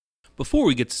Before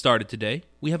we get started today,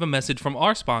 we have a message from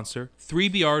our sponsor,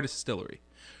 3BR Distillery.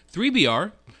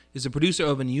 3BR is a producer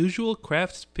of unusual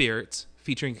craft spirits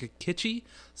featuring a kitschy,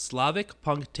 Slavic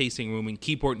punk tasting room in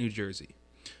Keyport, New Jersey.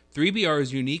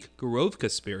 3BR's unique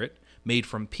Gorovka spirit, made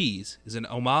from peas, is an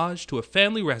homage to a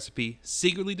family recipe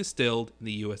secretly distilled in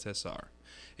the USSR.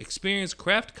 Experience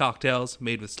craft cocktails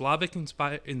made with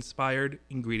Slavic-inspired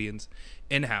ingredients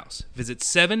in-house. Visit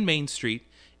 7 Main Street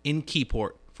in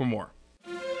Keyport for more.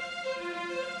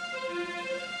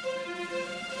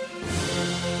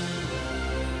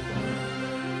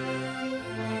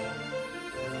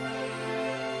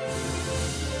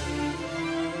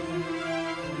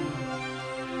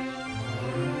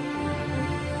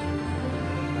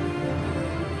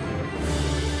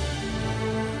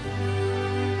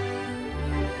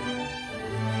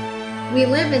 We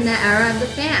live in the era of the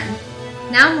fan.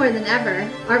 Now more than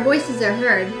ever, our voices are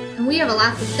heard, and we have a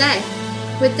lot to say.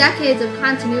 With decades of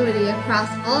continuity across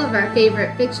all of our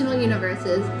favorite fictional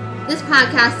universes, this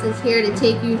podcast is here to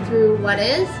take you through what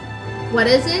is, what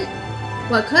isn't,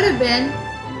 what could have been,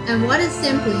 and what is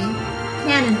simply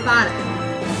canon fodder.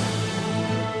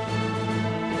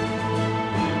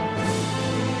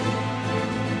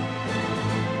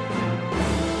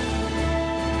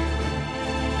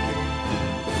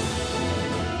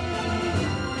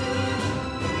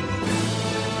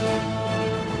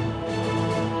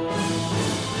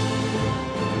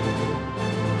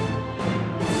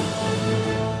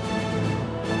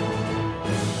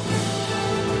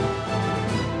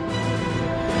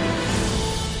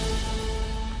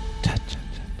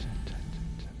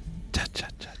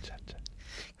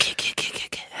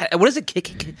 What is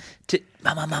it?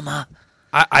 Mama.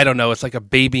 I don't know. It's like a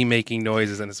baby making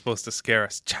noises, and it's supposed to scare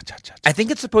us. Cha, cha, cha, cha. I think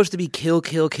it's supposed to be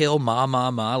kill,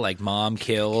 ma, like mom,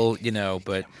 kill,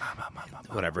 but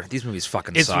whatever. These movies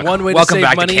fucking It's suck. one way to Welcome save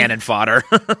back money. to Cannon Fodder.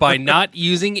 By not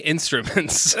using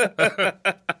instruments.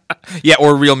 Yeah,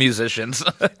 or real musicians.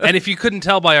 And if you couldn't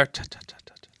tell by our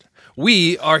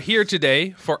we are here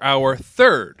today for our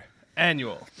 3rd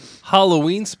annual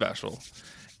Halloween special.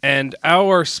 And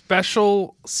our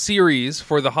special series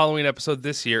for the Halloween episode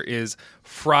this year is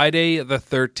Friday the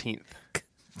 13th.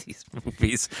 These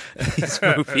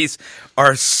movies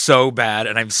are so bad,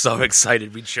 and I'm so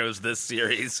excited we chose this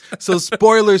series. So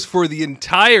spoilers for the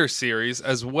entire series,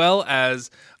 as well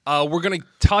as we're going to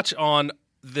touch on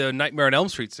the Nightmare on Elm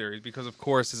Street series, because, of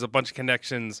course, there's a bunch of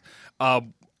connections,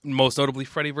 most notably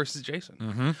Freddy vs. Jason.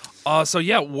 Mm-hmm. So,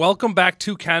 yeah, welcome back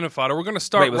to Cannon Fodder. We're going to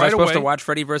start Wait, was right I supposed away. to watch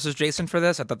Freddy vs. Jason for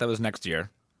this? I thought that was next year.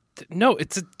 No,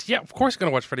 of course going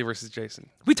to watch Freddy vs.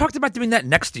 Jason. We talked about doing that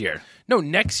next year. No,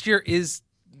 next year is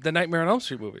the Nightmare on Elm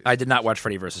Street movie. I did not watch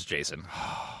Freddy vs. Jason.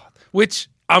 Which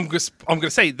I'm going to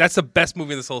say that's the best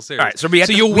movie in this whole series. All right, so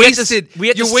you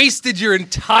wasted your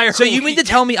entire. So you mean to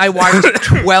tell me I watched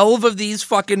 12 of these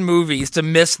fucking movies to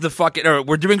miss the fucking? Or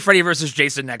we're doing Freddy vs.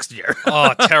 Jason next year.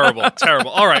 Oh, terrible.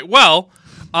 All right, well,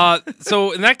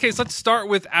 so in that case, let's start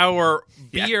with our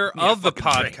beer of the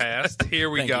podcast. Drink. Here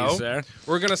we Thank go. you, sir.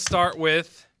 We're going to start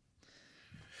with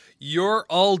You're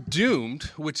All Doomed,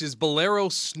 which is Bolero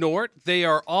Snort. They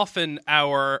are often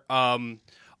our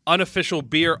unofficial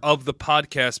beer of the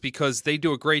podcast because they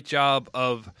do a great job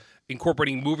of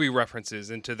incorporating movie references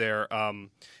into their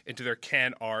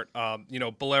can art.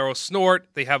 Bolero Snort,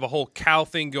 they have a whole cow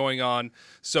thing going on.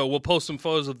 So we'll post some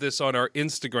photos of this on our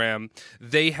Instagram.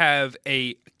 They have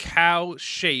a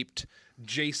cow-shaped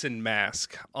Jason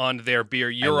mask on their beer,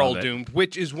 You're All Doomed,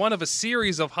 which is one of a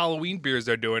series of Halloween beers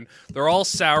they're doing. They're all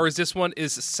sours. This one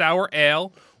is sour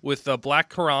ale with black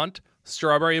currant,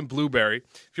 strawberry, and blueberry.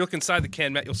 If you look inside the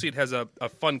can, Matt, you'll see it has a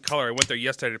fun color. I went there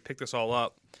yesterday to pick this all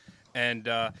up. And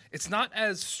it's not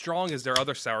as strong as their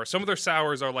other sours. Some of their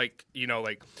sours are like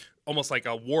almost like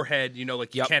a warhead, you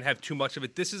can't have too much of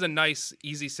it. This is a nice,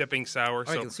 easy sipping sour.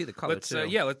 Oh, I can see the color, too.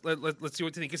 Let's see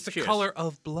what you think. It's the Cheers. color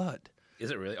of blood. Is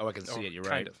it really? Oh, I can see it. You're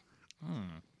kind right.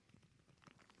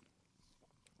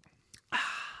 of.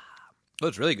 Oh,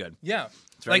 it's really good. Yeah.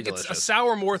 It's very It's a delicious.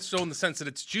 sour more so in the sense that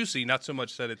it's juicy, not so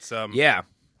much that it's Yeah.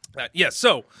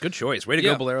 So Good choice. Way to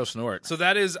Yeah. go, Bolero Snort. So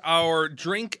that is our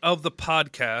drink of the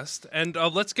podcast, and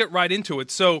let's get right into it.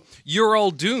 So, You're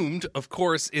All Doomed, of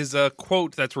course, is a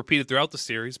quote that's repeated throughout the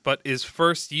series, but is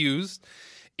first used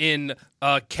in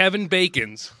Kevin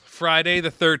Bacon's Friday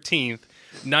the 13th,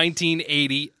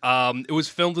 1980. It was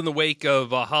filmed in the wake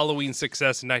of Halloween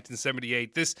success in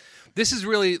 1978. This is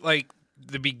really like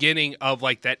the beginning of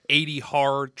like that 80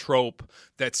 horror trope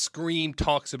that Scream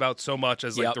talks about so much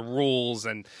as like the rules,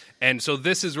 and so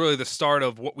this is really the start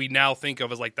of what we now think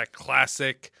of as like that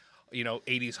classic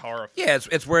 '80s horror. Yeah,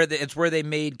 it's where they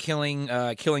made killing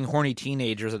horny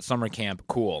teenagers at summer camp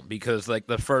cool, because like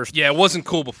the first Yeah, it wasn't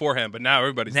cool beforehand, but now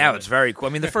everybody's now doing it's it. very cool.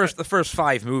 I mean, the first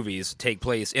 5 movies take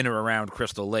place in or around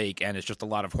Crystal Lake, and it's just a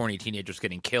lot of horny teenagers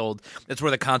getting killed. That's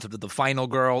where the concept of the final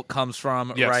girl comes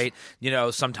from, Yes. right?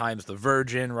 Sometimes the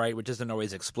virgin, right, which isn't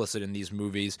always explicit in these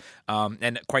movies.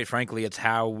 And quite frankly, it's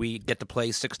how we get to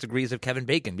play 6 Degrees of Kevin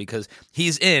Bacon, because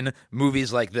he's in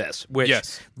movies like this, which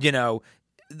Yes.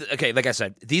 Okay, like I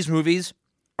said, these movies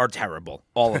are terrible,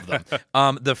 all of them.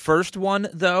 The first one,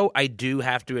 though, I do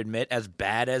have to admit, as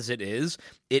bad as it is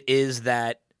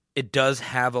that it does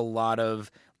have a lot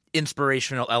of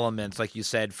inspirational elements, like you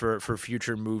said, for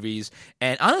future movies.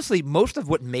 And honestly, most of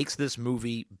what makes this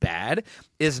movie bad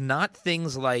is not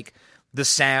things like the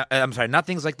sound. I'm sorry, not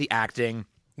things like the acting.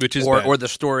 Which is or the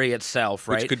story itself,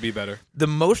 right? Which could be better. The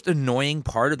most annoying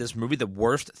part of this movie, the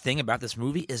worst thing about this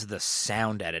movie, is the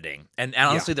sound editing. And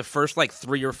honestly, the first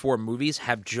 3 or 4 movies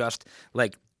have just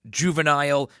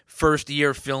juvenile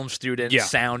first-year film student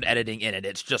sound editing in it.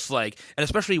 It's just and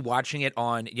especially watching it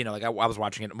on, I was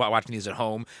watching these at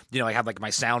home. I have my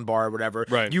sound bar or whatever.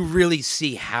 Right. You really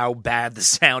see how bad the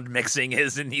sound mixing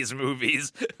is in these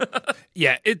movies.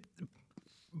 Yeah.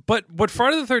 But what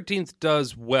Friday the 13th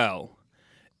does well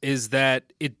is that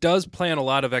it does play on a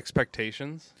lot of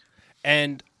expectations.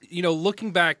 And,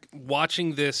 looking back,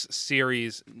 watching this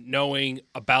series, knowing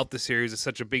about the series is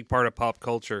such a big part of pop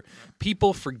culture,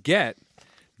 people forget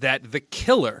that the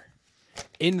killer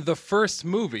in the first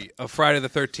movie of Friday the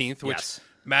 13th, which Yes.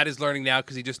 Matt is learning now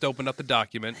because he just opened up the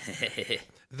document,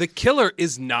 the killer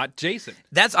is not Jason.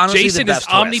 That's honestly Jason the best is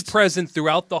twist. omnipresent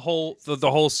throughout the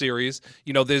whole series.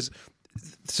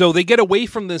 So they get away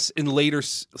from this in later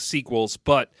sequels,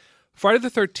 but Friday the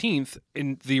 13th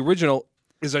in the original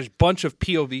is a bunch of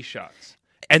POV shots.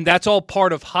 And that's all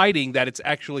part of hiding that it's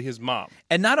actually his mom.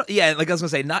 And like I was gonna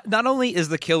say, not only is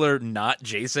the killer not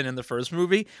Jason in the first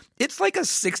movie, it's like a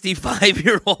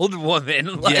 65-year-old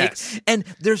woman. Yes. And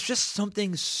there's just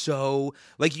something so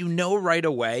right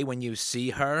away when you see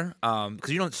her,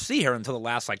 because you don't see her until the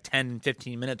last 10,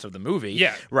 15 minutes of the movie.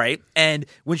 Yeah. Right? And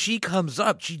when she comes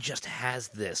up, she just has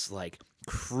this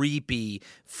creepy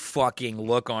fucking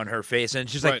look on her face, and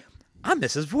she's like, I'm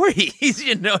Mrs. Voorhees,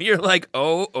 you're like,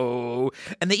 oh.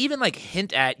 And they even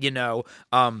hint at,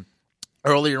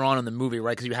 earlier on in the movie,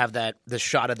 right? Because you have the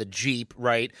shot of the Jeep,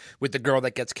 right? With the girl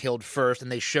that gets killed first,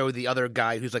 and they show the other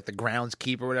guy who's the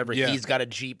groundskeeper or whatever. Yeah. He's got a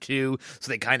Jeep too.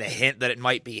 So they kind of hint that it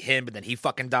might be him, but then he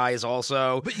fucking dies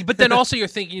also. But then also you're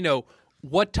thinking,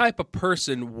 what type of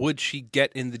person would she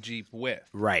get in the Jeep with?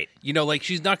 Right.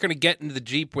 She's not going to get into the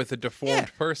Jeep with a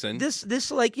deformed person. This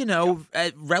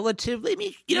relatively, I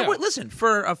mean, you know Yeah. what? Listen,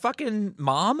 for a fucking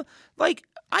mom,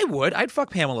 I'd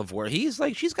fuck Pamela Voorhees.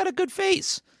 She's got a good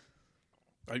face.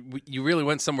 You really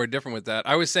went somewhere different with that.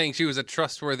 I was saying she was a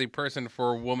trustworthy person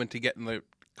for a woman to get in the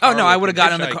Oh car no, I with would have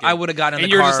gotten in the hitchhiking. car. I would have gotten in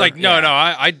And the you're car. just like, no,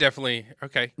 yeah. I definitely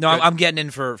okay. No, good. I'm getting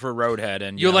in for Roadhead,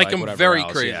 and You like him whatever very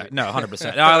else, crazy. Yeah. No,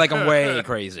 100%. No, I like him way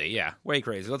crazy. Yeah, way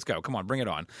crazy. Let's go. Come on, bring it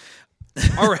on.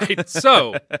 All right,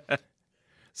 so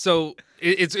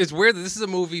it's weird that this is a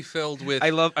movie filled with. I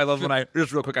love when I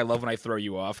just real quick. I love when I throw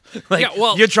you off. Yeah,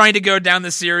 well- you're trying to go down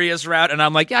the serious route, and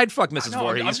I'm like, yeah, I'd fuck Mrs. No,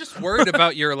 Voorhees. I'm just worried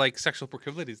about your sexual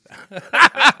proclivities.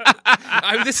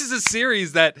 This is a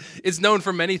series that is known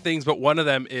for many things, but one of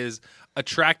them is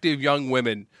attractive young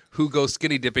women who go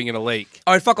skinny dipping in a lake.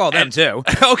 Oh, I'd fuck all them too.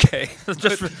 Okay,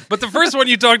 but the first one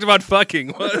you talked about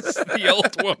fucking was the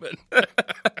old woman.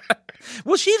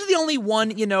 Well, she's the only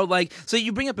one, so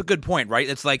you bring up a good point, right?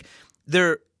 It's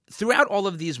they're throughout all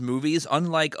of these movies,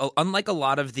 unlike a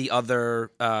lot of the other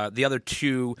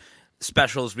 2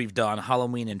 specials we've done,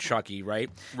 Halloween and Chucky, right?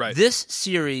 Right. This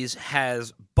series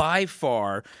has by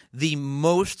far the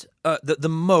most the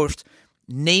most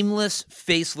nameless,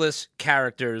 faceless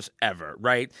characters ever,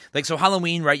 right? So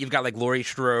Halloween, right? You've got Laurie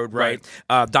Strode, right?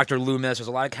 Dr. Loomis. There's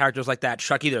a lot of characters like that.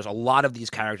 Chucky. There's a lot of these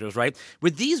characters, right?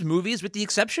 With these movies, with the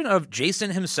exception of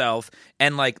Jason himself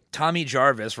and Tommy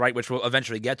Jarvis, right, which we'll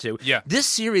eventually get to. Yeah. This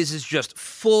series is just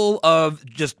full of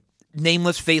just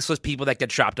nameless, faceless people that get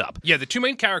chopped up. Yeah, the 2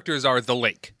 main characters are the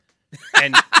lake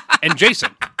and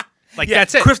Jason.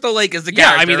 That's it. Crystal Lake is the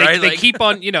Yeah, character, I mean, right? they keep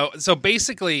on, so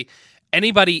basically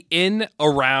anybody in,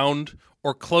 around,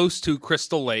 or close to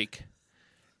Crystal Lake,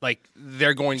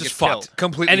 they're going to Just get fucked. killed.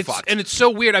 Completely and it's, fucked. And it's so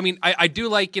weird. I mean, I do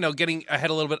like, getting ahead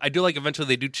a little bit, I do like eventually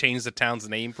they do change the town's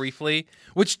name briefly,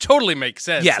 which totally makes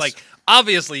sense. Yes.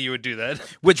 Obviously you would do that.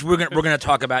 Which we're gonna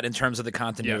talk about in terms of the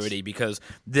continuity, because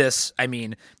this,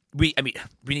 we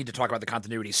need to talk about the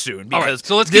continuity soon, because All right,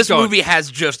 so let's keep this going. movie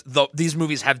has these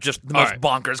movies have just the most right.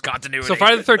 bonkers continuity. So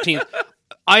Friday the 13th,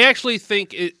 I actually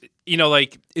think it.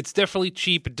 Like it's definitely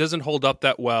cheap. It doesn't hold up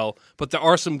that well, but there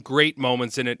are some great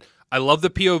moments in it. I love the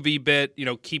POV bit.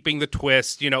 Keeping the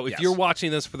twist. If you're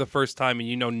watching this for the first time and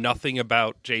you know nothing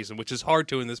about Jason, which is hard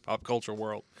to in this pop culture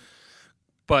world,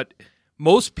 but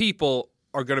most people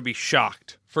are going to be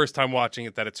shocked first time watching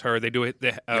it that it's her. They do it.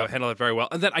 They handle it very well.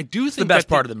 And then I do think the best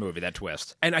part of the movie, that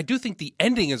twist. And I do think the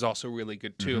ending is also really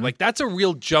good too. Like that's a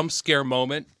real jump scare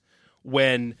moment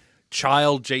when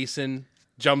child Jason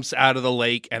jumps out of the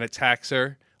lake and attacks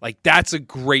her. Like that's a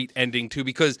great ending too,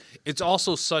 because it's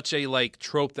also such a like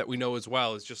trope that we know as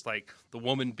well. It's just like the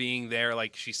woman being there,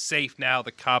 like she's safe now,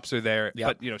 the cops are there,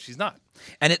 but she's not.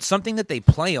 And it's something that they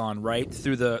play on right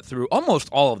through almost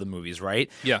all of the movies, right?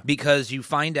 Yeah. Because you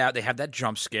find out they have that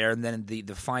jump scare, and then the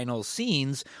final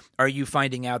scenes are you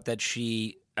finding out that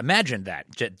she imagined that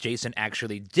Jason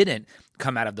actually didn't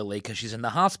come out of the lake because she's in the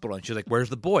hospital, and she's like, "Where's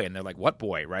the boy?" And they're like, "What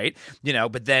boy?" Right?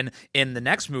 But then in the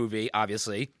next movie,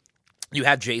 obviously, you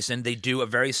have Jason. They do a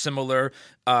very similar,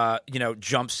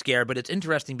 jump scare, but it's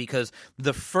interesting because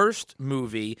the first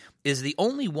movie is the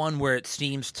only one where it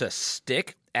seems to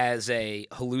stick as a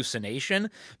hallucination,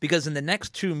 because in the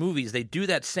next two movies they do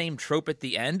that same trope at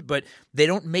the end, but they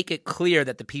don't make it clear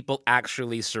that the people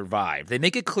actually survive. They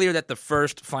make it clear that the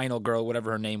first final girl,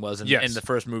 whatever her name was in the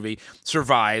first movie,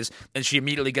 survives, and she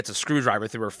immediately gets a screwdriver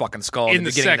through her fucking skull in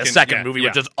the beginning of the second movie,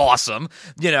 which is awesome.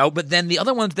 But then the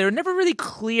other ones, they're never really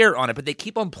clear on it, but they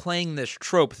keep on playing this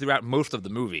trope throughout most of the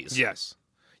movies. Yes.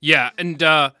 Yeah, and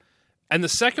the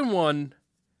second one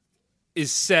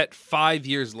is set 5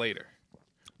 years later,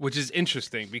 which is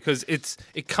interesting because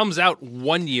it comes out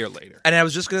 1 year later. And I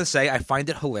was just going to say, I find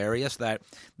it hilarious that,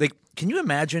 like, can you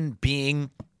imagine being,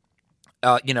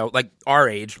 like our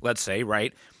age, let's say,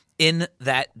 right, in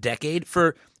that decade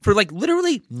for like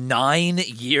literally 9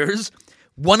 years?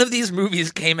 One of these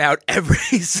movies came out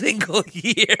every single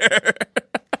year.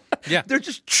 Yeah. They're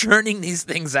just churning these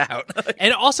things out.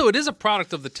 And also, it is a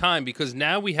product of the time because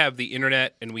now we have the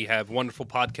internet and we have wonderful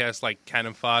podcasts like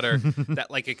Cannon Fodder that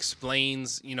like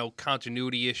explains,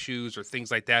 continuity issues or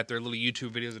things like that. There are little YouTube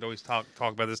videos that always talk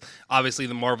about this. Obviously,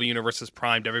 the Marvel Universe has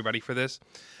primed everybody for this.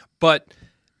 But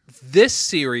this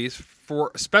series,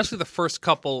 for especially the first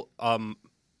couple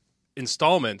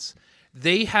installments,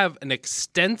 they have an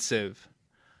extensive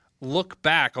look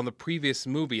back on the previous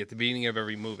movie at the beginning of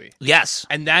every movie. Yes.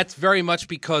 And that's very much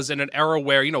because in an era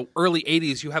where, early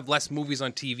 80s, you have less movies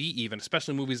on TV even,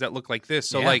 especially movies that look like this.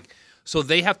 So, so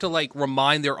they have to,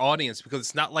 remind their audience because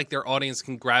it's not like their audience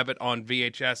can grab it on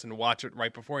VHS and watch it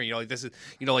right before. This is,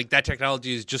 that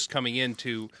technology is just coming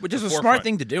into which is a forefront. smart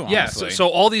thing to do, honestly. Yeah, so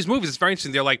all these movies, it's very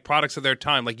interesting. They're like products of their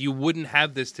time. Like, you wouldn't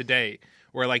have this today,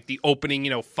 where like the opening,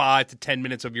 5 to 10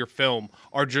 minutes of your film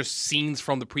are just scenes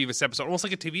from the previous episode, almost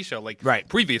like a TV show, like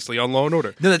previously on Law and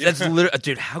Order. No, that's literally,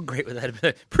 dude. How great would that have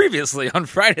been? Previously on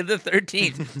Friday the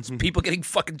 13th, people getting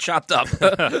fucking chopped up.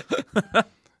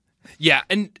 Yeah,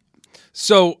 and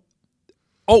so.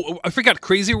 Oh, I forgot.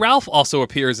 Crazy Ralph also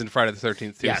appears in Friday the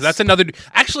 13th too. Yes. So that's another.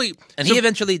 Actually, and he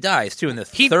eventually dies too in the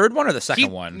third one or the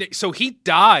second one. So he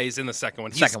dies in the second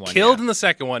one. He's killed yeah. in the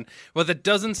second one, but that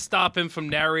doesn't stop him from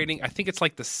narrating. I think it's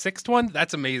like the sixth one.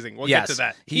 That's amazing. We'll get to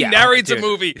that. He narrates a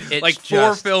movie like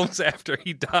 4 films after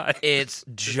he died. It's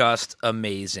just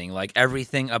amazing. Like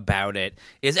everything about it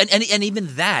is, and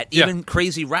even that, even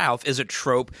Crazy Ralph is a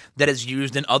trope that is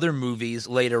used in other movies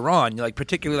later on. Like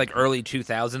particularly like early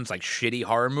 2000s, like shitty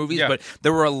horror movies, but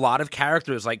there were a lot of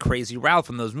characters like Crazy Ralph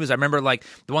in those movies. I remember like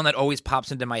the one that always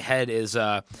pops into my head is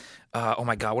oh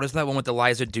my god, what is that one with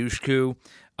Eliza Dushku?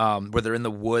 Where they're in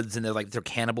the woods and they're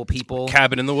cannibal people.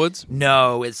 Cabin in the Woods?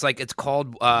 No, it's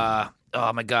called oh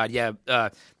my god,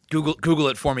 Google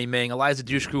it for me, Ming. Eliza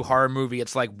Dushku horror movie.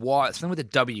 It's like Walk, something with a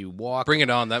W. Walk. Bring It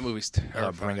On. That movie's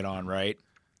terrifying. Bring It On, right?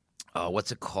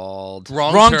 What's it called?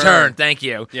 Wrong Turn. Thank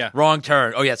you. Yeah. Wrong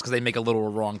Turn. Oh, yeah, it's because they make a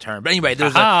little wrong turn. But anyway,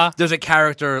 there's a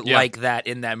character like that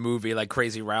in that movie, like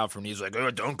Crazy Ralph, and he's like,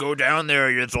 oh, don't go down there.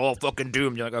 It's all fucking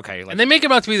doomed. You're like, okay. And they make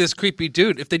him out to be this creepy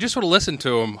dude. If they just would have listened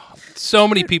to him, so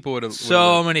many people would have.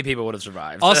 Many people would have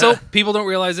survived. Also, people don't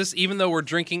realize this. Even though we're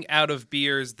drinking out of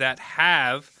beers that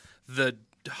have the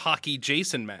hockey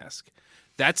Jason mask,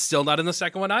 that's still not in the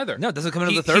second one either. No, it doesn't come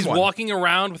into the third one. He's walking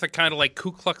around with a kind of like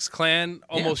Ku Klux Klan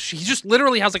almost. Yeah. He just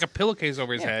literally has like a pillowcase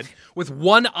over his head with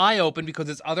one eye open because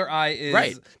his other eye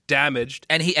is damaged.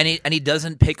 And he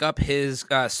doesn't pick up his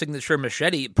signature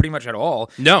machete pretty much at all.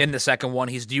 No. In the second one,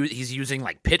 he's using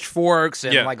like pitchforks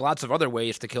and like lots of other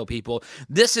ways to kill people.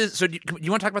 This is so. You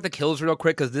want to talk about the kills real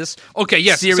quick because this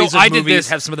series of movies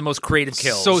have some of the most creative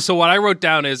kills. So what I wrote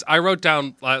down is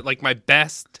like my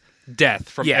best death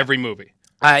from every movie.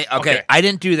 Okay. I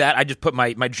didn't do that. I just put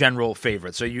my general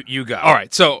favorite. So you go. All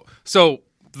right. So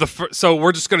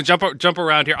we're just going to jump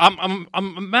around here. I'm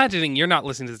imagining you're not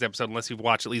listening to this episode unless you've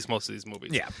watched at least most of these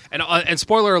movies. Yeah. And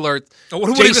spoiler alert,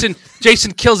 What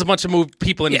Jason kills a bunch of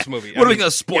people in this movie. What are we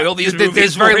going to spoil these movies?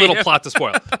 There's very for little you? plot to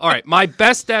spoil. All right. My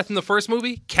best death in the first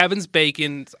movie, Kevin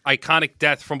Bacon's iconic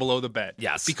death from below the bed.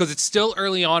 Yes. Because it's still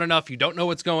early on enough. You don't know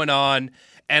what's going on.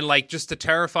 And like just the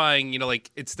terrifying,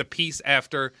 like it's the piece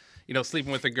after,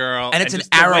 sleeping with a girl. And it's an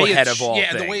just the way arrowhead it's of all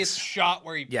Yeah, the way things. it's shot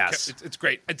where he... Yes. It's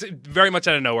great. It's very much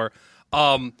out of nowhere.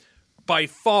 By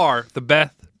far, the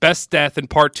best death in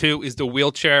part 2 is the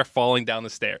wheelchair falling down the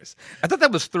stairs. I thought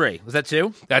that was 3. Was that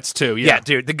 2? That's 2, Yeah,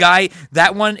 dude. The guy,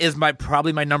 that one is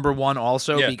probably my number 1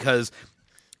 also because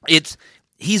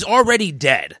he's already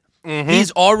dead. Mm-hmm.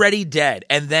 He's already dead.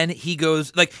 And then he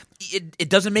goes, like, it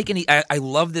doesn't make any... I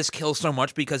love this kill so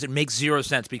much because it makes zero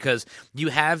sense because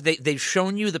they've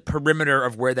shown you the perimeter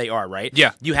of where they are, right?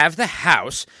 Yeah. You have the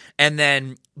house, and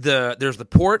then there's the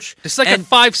porch. It's like a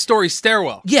 5-story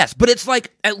stairwell. Yes, but it's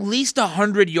like at least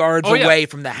 100 yards Oh, yeah. away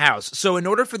from the house. So in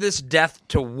order for this death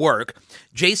to work,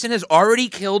 Jason has already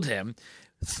killed him,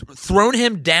 thrown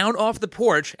him down off the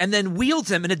porch, and then wheeled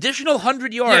him an additional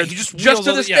 100 yards he just just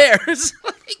to wheels the over- stairs.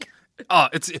 Like,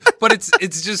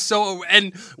 It's just so.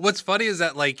 And what's funny is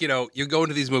that you go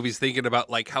into these movies thinking about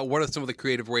what are some of the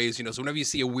creative ways, so whenever you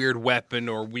see a weird weapon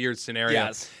or a weird scenario,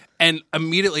 Yes. and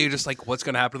immediately you're just like, what's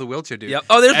going to happen to the wheelchair dude? Yep.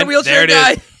 Oh, there's the And wheelchair there it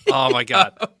guy. is. Oh my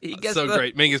god, He gets so the-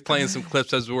 great. Ming is playing some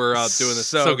clips as we're doing this.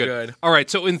 So good. All right,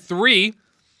 so in 3.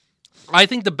 I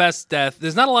think the best death.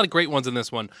 There's not a lot of great ones in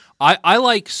this one. I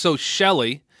like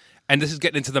Shelley, and this is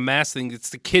getting into the mask thing.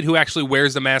 It's the kid who actually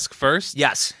wears the mask first.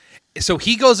 yes. So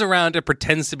he goes around and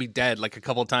pretends to be dead a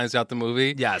couple of times throughout the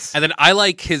movie. Yes. And then I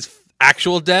like his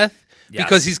actual death Yes.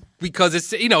 because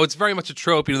it's it's very much a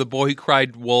trope, the boy who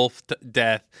cried wolf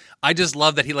death. I just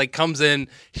love that he comes in,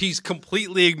 he's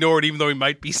completely ignored even though he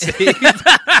might be saved. Not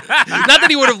that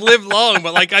he would have lived long,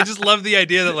 but I just love the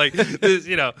idea that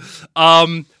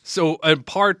this, so in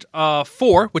part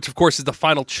 4, which of course is the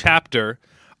final chapter,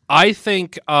 I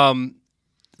think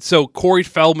so Corey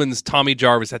Feldman's Tommy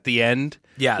Jarvis at the end.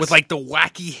 Yes. With the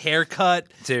wacky haircut.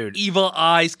 Dude. Evil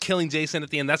eyes killing Jason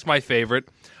at the end. That's my favorite.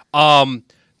 A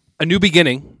New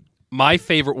Beginning. My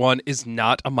favorite one is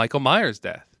not a Michael Myers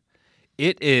death.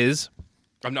 It is...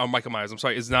 I'm not Michael Myers. I'm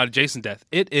sorry. It's not a Jason death.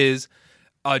 It is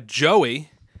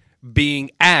Joey being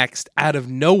axed out of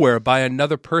nowhere by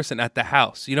another person at the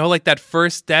house. That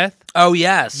first death? Oh,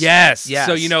 yes. Yes. Yes.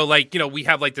 So, we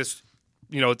have this...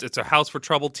 it's a house for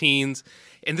troubled teens.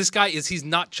 And this guy he's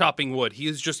not chopping wood. He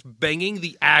is just banging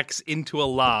the axe into a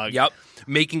log. Yep.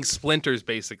 Making splinters,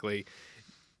 basically.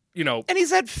 And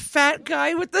he's that fat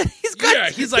guy with the... He's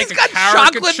like he's a got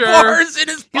chocolate caricature. bars in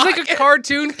his He's pocket. like a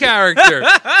cartoon character.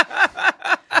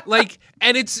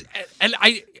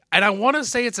 And I want to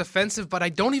say it's offensive, but I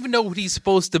don't even know what he's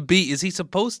supposed to be. Is he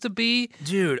supposed to be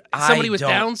Dude, somebody with don't-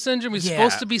 Down syndrome? Is he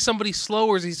supposed to be somebody slow,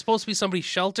 or is he supposed to be somebody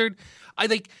sheltered?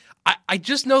 I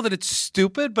just know that it's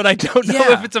stupid, but I don't know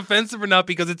Yeah. if it's offensive or not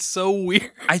because it's so weird.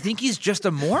 I think he's just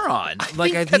a moron. I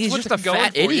think think that's he's what just they're a going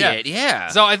fat for, idiot. Yeah.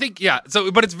 So I think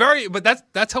but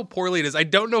that's how poorly it is. I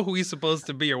don't know who he's supposed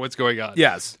to be or what's going on.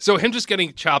 Yes. So him just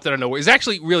getting chopped out of nowhere is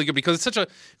actually really good because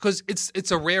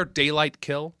it's a rare daylight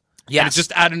kill. Yes. And it's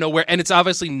just out of nowhere, and it's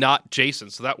obviously not Jason,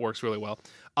 so that works really well.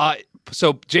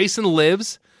 So Jason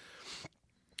lives.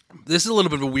 This is a little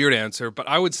bit of a weird answer, but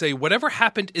I would say whatever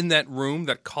happened in that room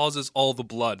that causes all the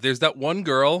blood. There's that one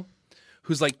girl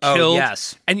who's killed. Oh,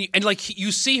 yes. And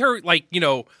you see her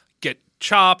get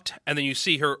chopped, and then you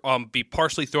see her be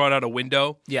partially thrown out a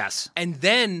window. Yes. And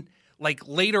then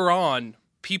later on,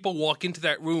 people walk into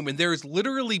that room, and there is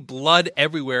literally blood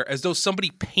everywhere, as though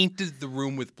somebody painted the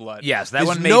room with blood. Yes, that There's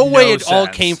one made no way no it all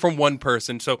sense. came from one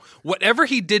person. So whatever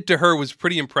he did to her was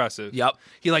pretty impressive. Yep.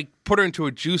 He put her into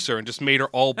a juicer and just made her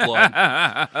all blood.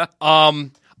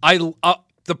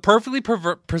 The perfectly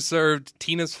preserved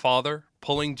Tina's father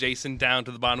pulling Jason down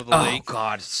to the bottom of the lake. Oh,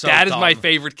 God. So That is dumb. my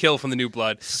favorite kill from the New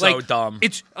Blood. So dumb.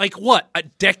 It's what, a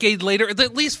decade later,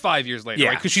 at least 5 years later, Yeah.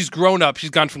 right? Because she's grown up.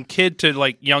 She's gone from kid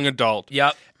to young adult.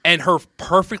 Yep. And her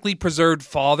perfectly preserved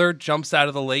father jumps out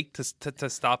of the lake to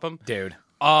stop him. Dude.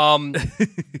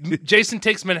 Jason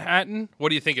Takes Manhattan. What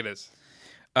do you think it is?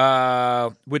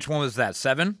 Which one was that?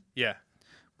 7? Yeah.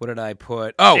 What did I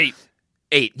put? Oh, 8.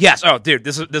 8. Yes. Oh, dude,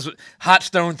 this was hot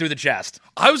stone through the chest.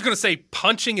 I was gonna say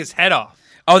punching his head off.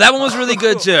 Oh, that one was really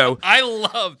good too. I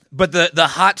love. But the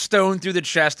hot stone through the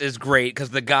chest is great because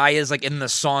the guy is in the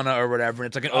sauna or whatever.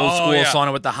 And it's an old school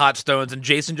sauna with the hot stones, and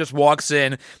Jason just walks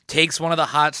in, takes one of the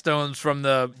hot stones from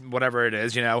the whatever it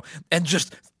is, and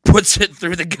just puts it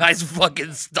through the guy's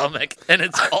fucking stomach, and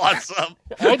it's awesome.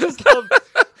 I just love.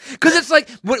 Because it's like,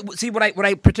 what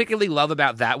I particularly love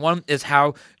about that one is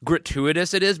how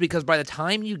gratuitous it is, because by the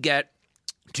time you get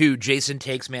to Jason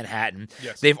Takes Manhattan,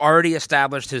 they've already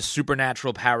established his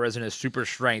supernatural powers and his super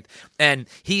strength, and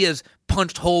he has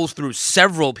punched holes through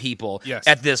several people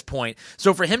at this point.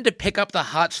 So for him to pick up the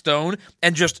hot stone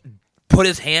and just put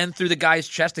his hand through the guy's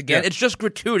chest again, it's just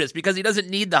gratuitous because he doesn't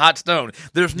need the hot stone.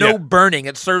 There's no burning.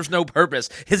 It serves no purpose.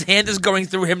 His hand is going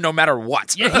through him no matter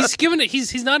what. Yeah, he's given it.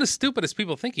 He's not as stupid as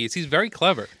people think he is. He's very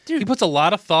clever. Dude, he puts a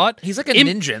lot of thought. He's like a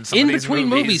ninja in some in of these between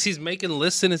movies. He's making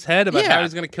lists in his head about how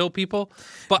he's going to kill people.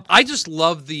 But I just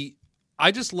love the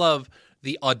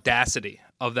audacity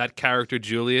of that character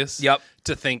Julius.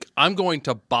 To think I'm going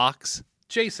to box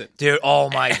Jason. Dude, oh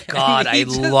my God, I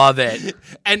love it.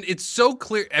 And it's so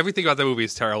clear. Everything about that movie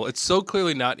is terrible. It's so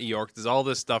clearly not New York. There's all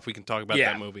this stuff we can talk about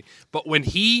that movie. But when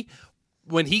he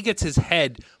gets his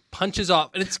head punches off,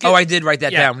 and it's I did write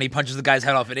that down when he punches the guy's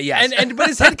head off. But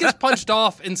his head gets punched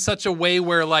off in such a way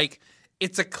where like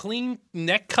it's a clean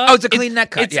neck cut. Oh, it's a clean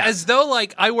neck cut. It's as though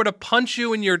like I were to punch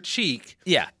you in your cheek.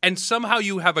 Yeah, and somehow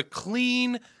you have a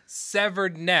clean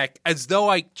severed neck, as though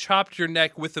I chopped your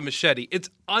neck with a machete. It's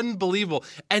unbelievable.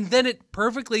 And then it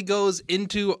perfectly goes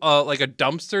into like a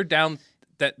dumpster down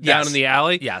in the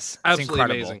alley. Yes, absolutely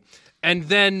amazing. And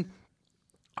then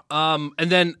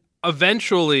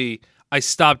eventually I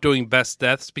stopped doing best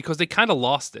deaths because they kind of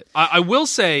lost it. I will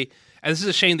say, and this is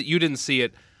a shame that you didn't see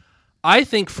it, I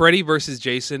think Freddy vs.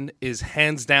 Jason is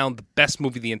hands down the best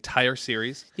movie of the entire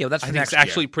series. Yeah, well, that's for I think next it's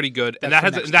actually year. pretty good, and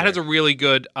that has a really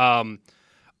good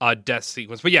death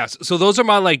sequence. But yes, so those are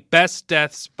my like best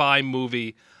deaths by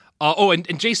movie.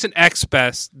 And Jason X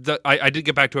best. I did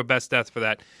get back to a best death for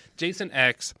that. Jason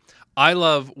X, I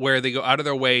love where they go out of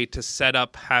their way to set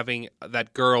up having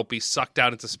that girl be sucked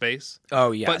out into space.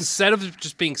 Oh yes. But instead of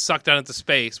just being sucked out into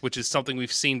space, which is something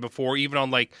we've seen before, even on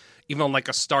like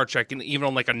a Star Trek and even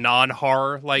on like a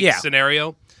non-horror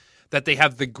scenario, that they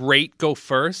have the great go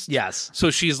first. Yes.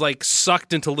 So she's like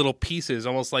sucked into little pieces,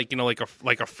 almost like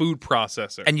like a food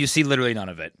processor. And you see literally none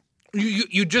of it.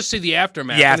 You just see the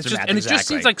aftermath. Yeah, and it just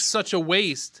seems like such a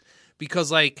waste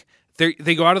because like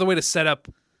they go out of the way to set up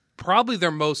probably their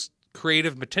most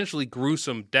creative, potentially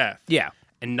gruesome death. Yeah.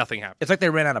 And nothing happens. It's like they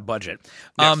ran out of budget.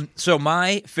 Yes. So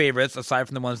my favorites, aside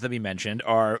from the ones that we mentioned,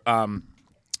 are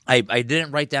I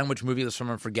didn't write down which movie it was from.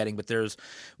 I'm forgetting, but there's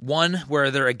one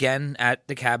where they're again at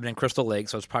the cabin in Crystal Lake,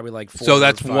 so it's probably like 4 So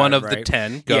that's or 5, one of right? the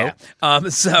 10. Go. Yeah.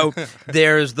 So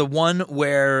there's the one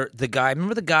where the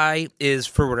guy is,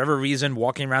 for whatever reason,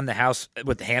 walking around the house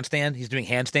with the handstand. He's doing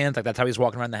handstands, like that's how he's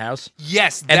walking around the house.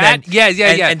 Yes, And yeah.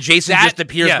 And Jason just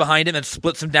appears behind him and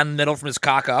splits him down the middle from his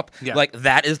cock up. Yeah. Like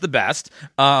that is the best.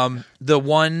 The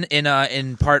one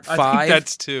in part 5. I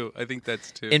think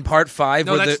that's two. In part 5,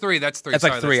 no, that's 3. That's 3. That's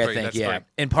Sorry, like 3, that's I think. That's Yeah. 3.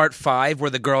 In part 5, where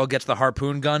the girl gets the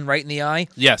harpoon gun right in the eye.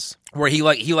 Yes. Where he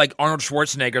like Arnold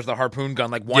Schwarzenegger's the harpoon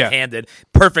gun, like one-handed,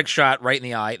 perfect shot right in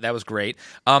the eye. That was great.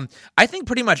 I think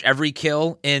pretty much every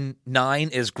kill in 9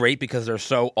 is great because they're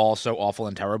so awful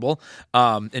and terrible.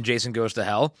 And Jason Goes to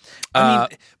Hell.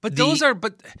 But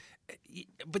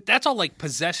that's all like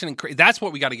possession and that's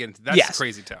what we got to get into. That's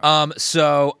crazy town.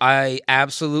 So I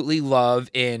absolutely love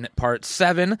in part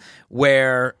 7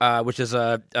 where which is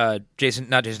not Jason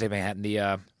Takes Manhattan,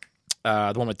 the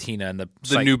one with Tina and the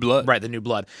New Blood. Right, the New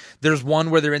Blood. There's one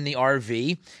where they're in the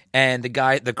RV and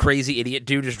the crazy idiot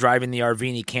dude is driving the RV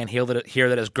and he can't hear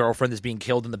that his girlfriend is being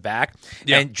killed in the back.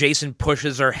 Yeah. And Jason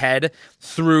pushes her head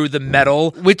through the metal.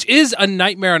 Which is a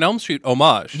Nightmare on Elm Street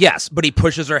homage. Yes, but he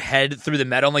pushes her head through the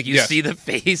metal. Like you see the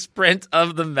face print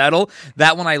of the metal.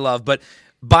 That one I love. But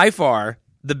by far,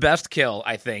 the best kill,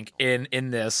 I think, in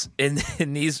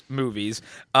these movies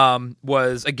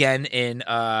was again in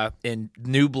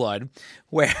New Blood,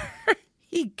 where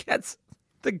he gets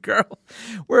the girl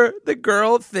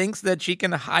thinks that she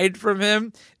can hide from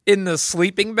him in the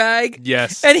sleeping bag.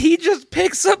 Yes. And he just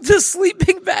picks up the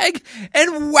sleeping bag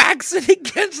and whacks it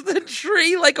against the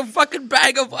tree like a fucking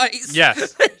bag of ice.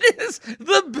 Yes. It is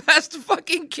the best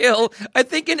fucking kill, I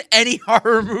think, in any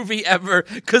horror movie ever,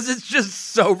 because it's just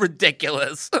so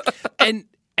ridiculous. And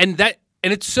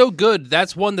it's so good.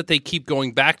 That's one that they keep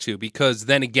going back to because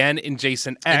then again in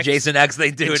Jason X,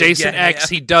 they do it Jason again, X,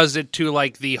 he does it to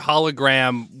like the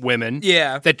hologram women,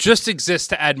 that just exist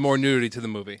to add more nudity to the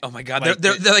movie. Oh my god,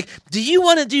 they're like, do you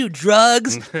want to do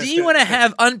drugs? Do you want to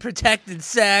have unprotected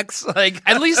sex? Like,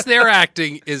 at least their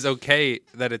acting is okay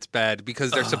that it's bad because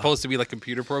they're supposed to be like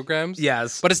computer programs.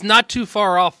 Yes, but it's not too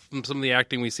far off from some of the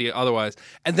acting we see otherwise.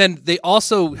 And then they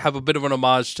also have a bit of an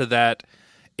homage to that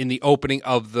in the opening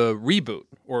of the reboot,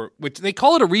 or which they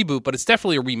call it a reboot, but it's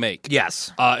definitely a remake.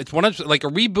 Yes. It's one of like a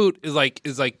reboot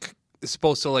is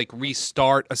supposed to like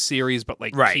restart a series, but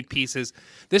like Right. keep pieces.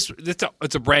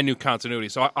 It's a brand new continuity,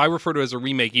 so I refer to it as a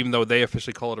remake, even though they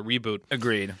officially call it a reboot.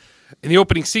 Agreed. In the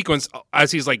opening sequence,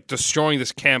 as he's like destroying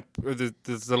this camp, or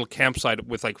this little campsite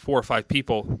with like 4 or 5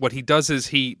 people, what he does is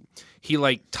he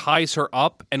like ties her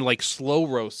up and like slow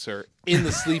roasts her in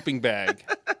the sleeping bag.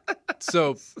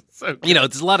 So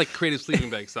there's a lot of creative sleeping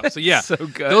bag stuff. So yeah, So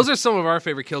good. those are some of our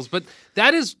favorite kills. But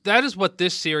that is what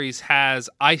this series has,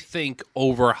 I think,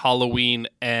 over Halloween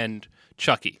and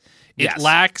Chucky. It Yes.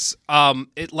 lacks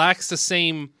the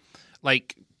same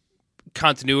like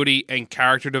continuity and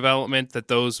character development that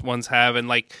those ones have, and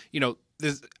like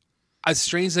there's, as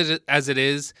strange as it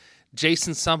is,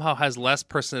 Jason somehow has less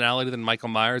personality than Michael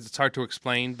Myers. It's hard to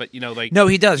explain, but No,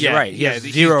 he does. You're right. He has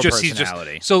zero he's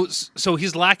personality. So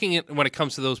he's lacking it when it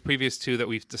comes to those previous two that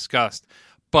we've discussed.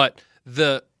 But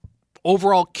the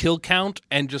overall kill count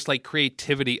and just like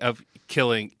creativity of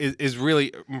killing is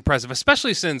really impressive,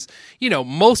 especially since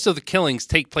most of the killings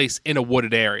take place in a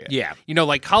wooded area. Yeah.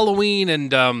 Like Halloween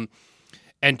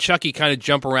and Chucky kind of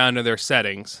jump around in their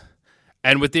settings,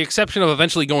 and with the exception of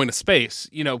eventually going to space,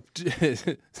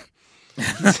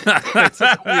 that's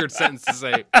such a weird sentence to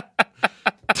say.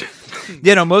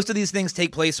 Most of these things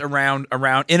take place around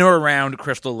in or around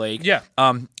Crystal Lake. Yeah.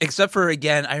 Except for,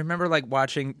 again, I remember like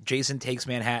watching Jason Takes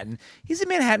Manhattan. He's in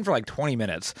Manhattan for like 20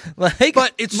 minutes. Like,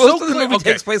 But it's most so of the clear. movie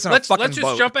Okay, takes place on let's a fucking just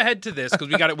boat. jump ahead to this because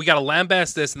we got to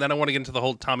lambast this, and then I want to get into the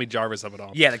whole Tommy Jarvis of it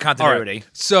all. Yeah, the All continuity. right.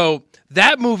 So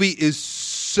that movie is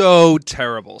so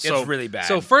terrible. So, really bad.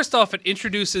 So first off, it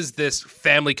introduces this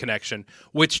family connection,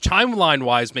 which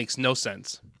timeline-wise makes no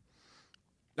sense.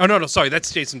 Oh no, sorry,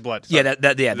 that's Jason Blood. Sorry. Yeah,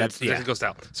 that's That goes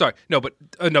down. Sorry, but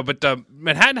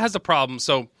Manhattan has a problem.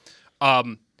 So,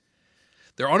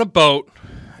 they're on a boat.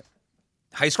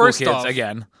 high school First kids off-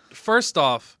 again. First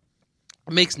off,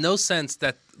 it makes no sense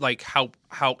that like how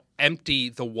empty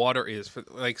the water is.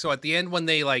 So at the end when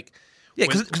they like. Yeah,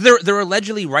 when- because they're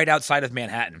allegedly right outside of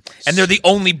Manhattan, and they're the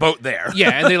only boat there. Yeah,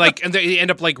 and they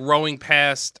end up like rowing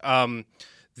past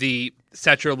the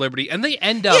Statue of Liberty, and they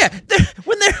end up. Yeah,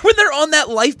 when they're on that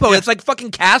lifeboat, it's like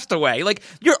fucking Castaway. Like,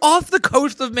 you're off the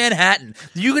coast of Manhattan.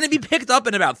 You're going to be picked up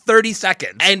in about 30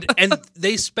 seconds. And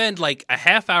they spend like a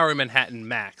half hour in Manhattan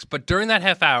max, but during that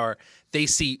half hour, they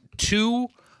see 2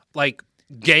 like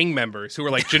gang members who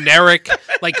are like generic,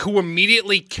 like who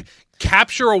immediately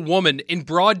capture a woman in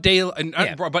broad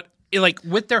daylight, but like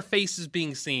with their faces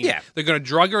being seen. Yeah. They're going to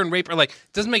drug her and rape her. Like,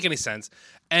 it doesn't make any sense.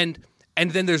 And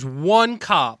then there's one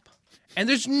cop. And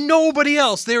there's nobody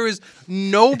else. There is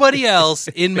nobody else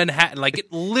in Manhattan. Like, it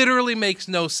literally makes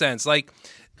no sense. Like,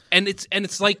 and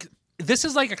it's like this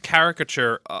is like a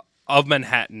caricature of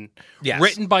Manhattan, Yes.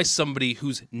 written by somebody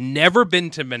who's never been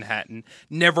to Manhattan,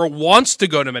 never wants to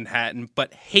go to Manhattan,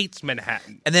 but hates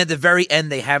Manhattan. And then at the very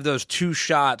end, they have those 2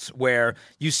 shots where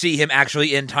you see him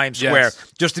actually in Times Square,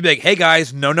 Yes. just to be like, "Hey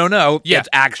guys, no, Yeah. it's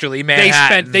actually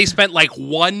Manhattan." They spent like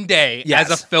one day Yes.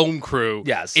 as a film crew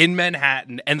Yes. in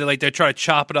Manhattan, and they're trying to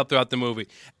chop it up throughout the movie.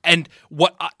 And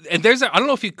and there's I don't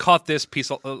know if you caught this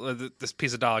piece of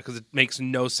dialogue because it makes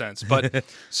no sense. But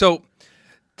so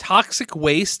toxic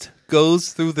waste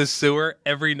goes through the sewer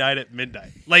every night at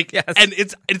midnight. Like, Yes. and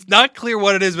it's not clear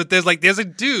what it is, but there's a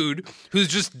dude who's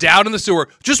just down in the sewer,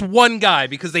 just one guy,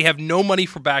 because they have no money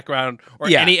for background or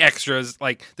Yeah. any extras.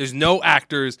 Like, there's no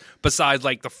actors besides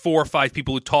like the 4 or 5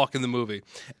 people who talk in the movie.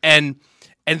 And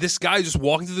this guy just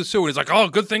walking through the sewer, and he's like, "Oh,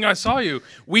 good thing I saw you.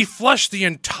 We flushed the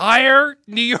entire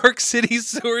New York City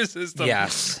sewer system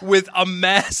Yes. with a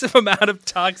massive amount of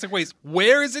toxic waste.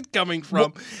 Where is it coming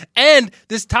from?" And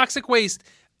this toxic waste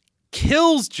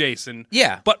kills Jason,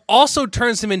 Yeah. but also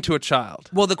turns him into a child.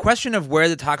 Well, the question of where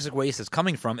the toxic waste is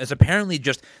coming from is apparently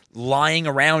just lying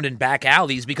around in back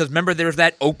alleys, because remember, there's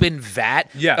that open vat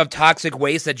Yeah. of toxic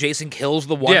waste that Jason kills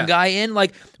the one Yeah. guy in.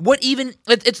 Like, what even?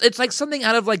 It's like something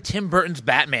out of like Tim Burton's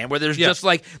Batman, where there's Yeah. just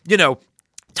like,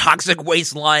 toxic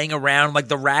waste lying around. Like,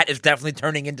 the rat is definitely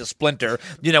turning into Splinter,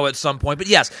 at some point. But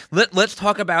yes, let's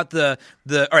talk about the.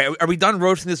 All right, are we done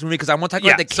roasting this movie? Because I want to talk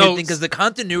about the kid thing, because the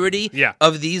continuity Yeah.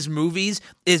 of these movies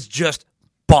is just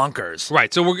bonkers.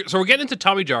 Right. So we're getting into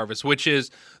Tommy Jarvis, which is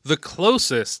the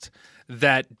closest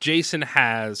that Jason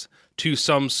has to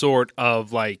some sort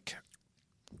of like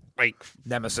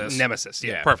Nemesis.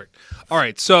 Yeah, Yeah. perfect. All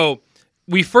right. So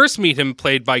we first meet him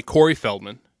played by Corey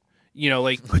Feldman.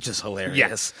 Which is hilarious.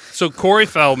 Yes. So Corey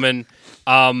Feldman,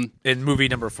 In movie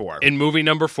number 4. in movie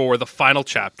number 4, the final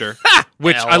chapter,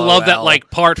 which I love that LOL.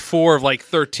 like part 4 of like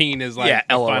 13 is like Yeah,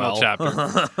 the LOL. final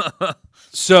chapter.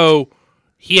 So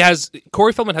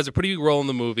Corey Feldman has a pretty big role in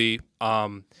the movie.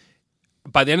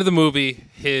 By the end of the movie,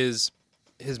 his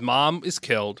mom is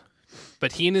killed,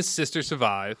 but he and his sister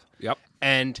survive. Yep.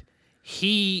 And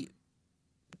he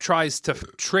tries to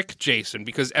trick Jason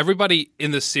because everybody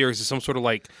in this series is some sort of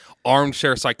like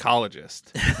armchair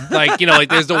psychologist. Like,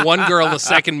 there's the one girl in the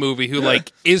second movie who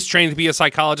like is trained to be a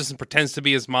psychologist and pretends to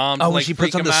be his mom. Oh, to, when like, she freak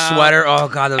puts on him the out. sweater. Oh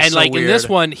God, that was And so like weird. in this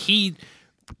one, he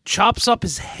chops up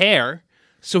his hair.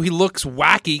 So he looks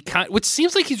wacky, which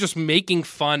seems like he's just making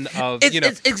fun of.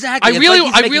 It's exactly. I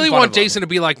really want Jason to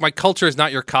be like, my culture is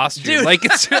not your costume. Dude. Like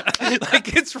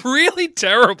it's really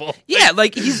terrible. Yeah,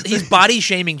 like he's body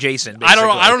shaming Jason. Basically.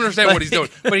 I don't understand what he's doing.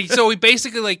 But he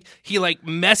basically he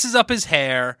messes up his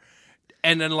hair,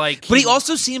 and then But he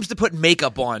also seems to put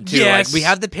makeup on too. Yes. Like we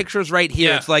have the pictures right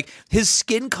here. Yeah. It's like his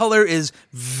skin color is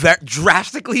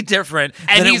drastically different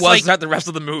than it was throughout the rest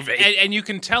of the movie. and you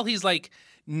can tell he's like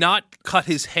not cut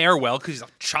his hair well because he's a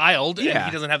child and Yeah.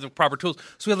 he doesn't have the proper tools.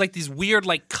 So he had like these weird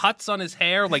like cuts on his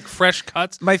hair, like fresh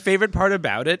cuts. My favorite part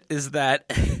about it is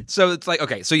that, so it's like,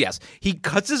 okay, so yes, he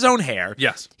cuts his own hair.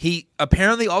 Yes. He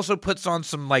apparently also puts on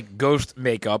some like ghost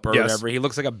makeup or Yes. whatever. He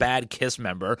looks like a bad Kiss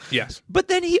member. Yes. But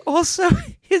then he also,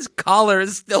 his collar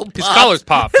is still popped. His collar's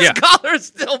popped, His yeah. collar is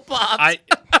still popped.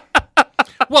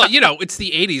 Well, it's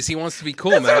the 80s. He wants to be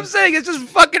cool, That's man. what I'm saying. It's just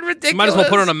fucking ridiculous. Might as well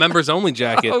put on a members only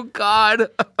jacket. Oh, God.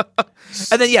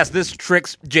 And then, yes, this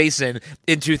tricks Jason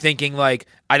into thinking, like,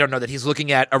 I don't know, that he's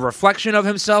looking at a reflection of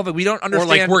himself, and we don't Or understand.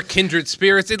 like we're kindred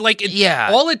spirits. Yeah.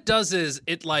 All it does is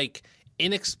it like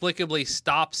inexplicably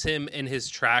stops him in his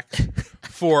tracks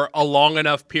for a long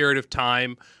enough period of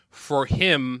time for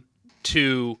him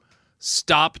to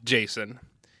stop Jason.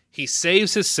 He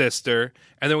saves his sister,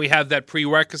 and then we have that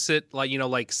prerequisite,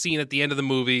 like scene at the end of the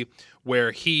movie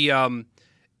where he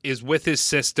is with his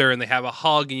sister, and they have a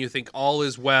hug, and you think all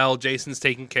is well. Jason's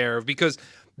taken care of because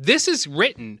this is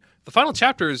written. The final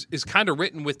chapter is kind of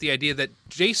written with the idea that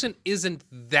Jason isn't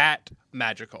that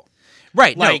magical.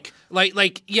 Right.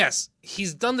 Like yes,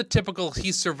 he's done the typical.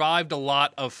 He's survived a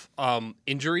lot of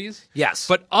injuries. Yes.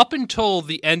 But up until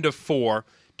the end of 4,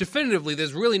 definitively,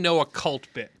 there's really no occult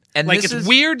bit. And like this it's is-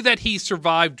 weird that he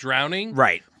survived drowning.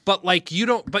 Right. But like you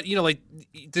don't. But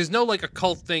there's no like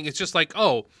occult thing. It's just like,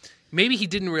 oh, maybe he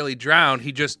didn't really drown.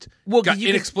 He just got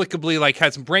inexplicably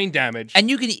had some brain damage. And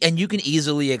you can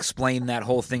easily explain that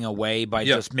whole thing away by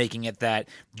just making it that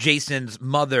Jason's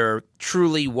mother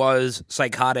truly was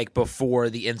psychotic before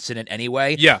the incident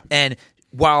anyway. Yeah. And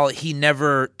while he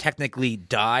never technically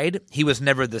died, he was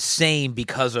never the same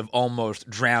because of almost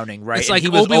drowning, right? It's And like he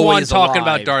was Obi-Wan always talking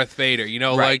alive. about Darth Vader,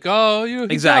 Right. like, oh, he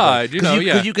Exactly. died,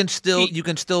 Because you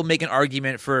can still make an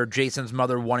argument for Jason's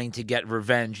mother wanting to get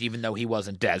revenge, even though he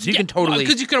wasn't dead. So you can totally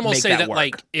because you can almost make say that work.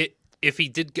 like if he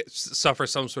did suffer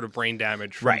some sort of brain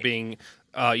damage from Right. being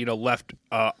left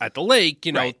at the lake,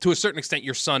 Right. to a certain extent,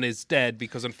 your son is dead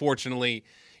because unfortunately,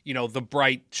 the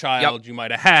bright child you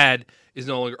might have had is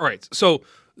no longer all right. So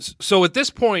at this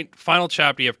point, final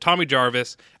chapter, you have Tommy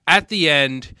Jarvis. At the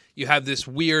end, you have this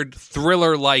weird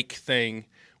thriller-like thing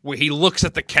where he looks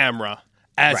at the camera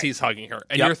as Right. he's hugging her,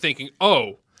 and Yep. you're thinking,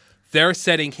 oh, they're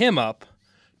setting him up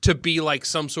to be like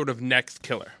some sort of next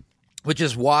killer. Which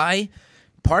is why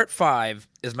Part 5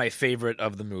 is my favorite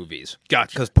of the movies.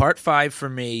 Gotcha. Because Part 5 for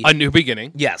me... A New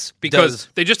Beginning. yes. Because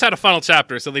they just had a final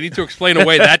chapter, so they need to explain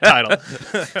away that title.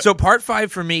 So Part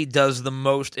 5 for me does the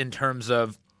most in terms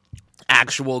of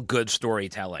actual good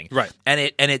storytelling. Right. And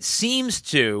it seems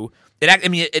to...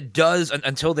 It does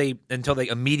until they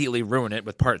immediately ruin it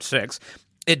with Part 6.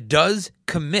 It does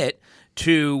commit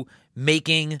to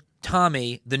making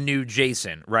Tommy the new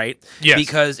Jason, right? Yes.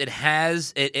 Because it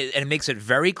has it makes it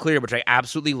very clear, which I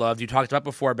absolutely loved. You talked about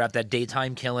before about that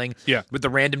daytime killing. Yeah. With the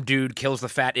random dude kills the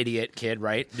fat idiot kid,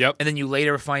 right? Yep. And then you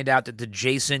later find out that the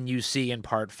Jason you see in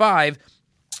Part 5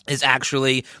 is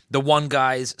actually the one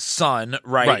guy's son,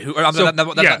 right? Right. Who, So,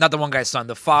 not the one guy's son,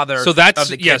 the father So that's of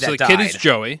the kid so that the kid is died.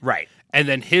 Joey, Right. And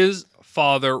then his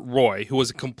father Roy, who was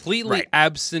a completely Right.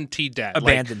 absentee dad,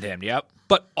 Abandoned him, yep.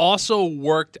 but also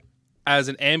worked as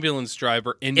an ambulance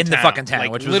driver in the fucking town,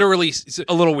 like which was literally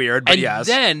A little weird, but and yes.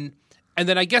 then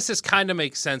I guess this kind of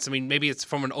makes sense. I mean, maybe it's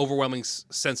from an overwhelming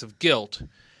sense of guilt.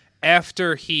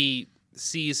 After he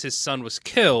sees his son was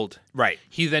killed, Right.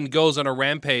 he then goes on a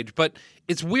rampage. But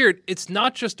it's weird. It's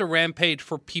not just a rampage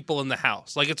for people in the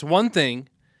house. Like, it's one thing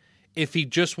if he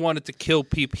just wanted to kill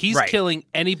people. He's Right. killing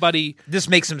anybody. This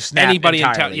makes him snap Anybody in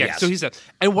town. entirely, Yeah, yes. so he's a,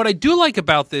 and what I do like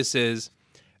about this is,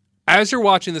 as you're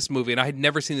watching this movie, and I had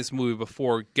never seen this movie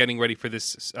before getting ready for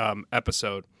this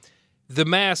episode, The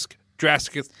Mask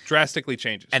drastically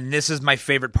changes. And this is my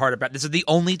favorite part about this. Is the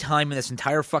only time in this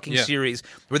entire fucking series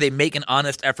where they make an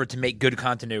honest effort to make good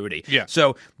continuity. Yeah.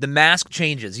 So the mask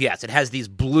changes. Yes, it has these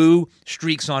blue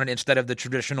streaks on it instead of the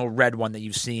traditional red one that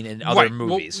you've seen in other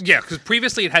movies. Well, yeah, because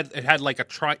previously it had like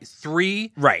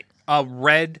three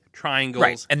red triangles.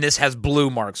 Right, and this has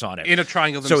blue marks on it. In a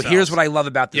triangle themselves. So here's what I love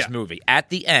about this movie. At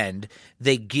the end,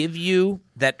 they give you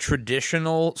that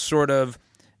traditional sort of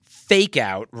fake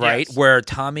out, right? Yes. Where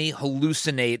Tommy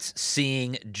hallucinates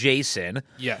seeing Jason.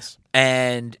 Yes.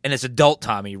 And it's adult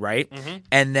Tommy, right? Mm-hmm.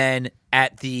 And then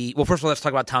first of all, let's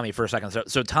talk about Tommy for a second.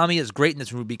 So Tommy is great in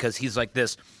this movie because he's like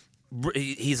this.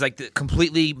 He's like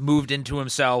completely moved into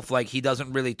himself. Like he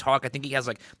doesn't really talk. I think he has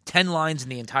like 10 lines in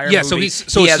the entire movie.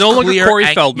 So it's no longer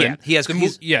Corey Feldman. He's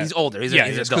older. He's an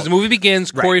adult. Because the movie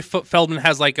begins, Corey Feldman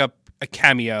has like a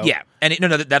cameo. Yeah, and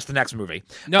that's the next movie.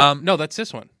 No, that's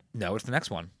this one. No, it's the next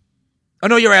one. Oh,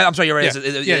 no, you're right. I'm sorry, you're right.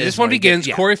 This one begins.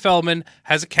 Corey Feldman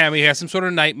has a cameo. He has some sort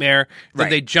of nightmare.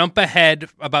 Then they jump ahead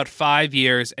about 5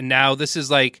 years, and now this is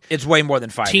like it's way more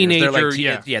than 5 teenager,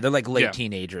 years. They're like late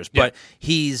teenagers. But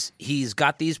he's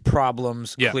got these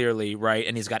problems clearly, right?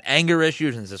 And he's got anger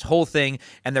issues, and this whole thing.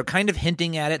 And they're kind of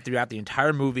hinting at it throughout the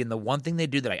entire movie. And the one thing they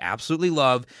do that I absolutely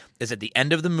love is at the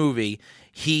end of the movie,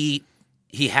 he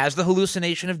has the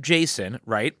hallucination of Jason,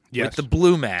 right? Yes. With the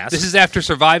blue mask. This is after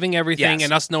surviving everything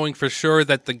and us knowing for sure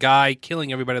that the guy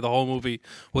killing everybody the whole movie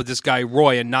was this guy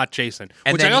Roy and not Jason.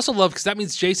 Which I also love because that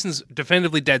means Jason's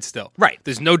definitively dead still. Right.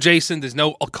 There's no Jason, there's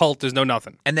no occult, there's no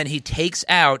nothing. And then he takes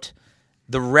out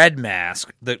the red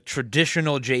mask, the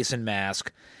traditional Jason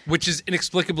mask. Which is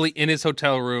inexplicably in his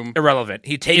hotel room. Irrelevant.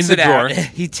 He takes it out.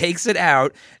 He takes it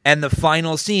out, and the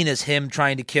final scene is him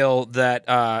trying to kill that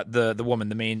the woman,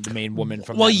 the main woman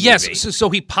from. Well, that yes. movie.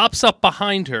 So he pops up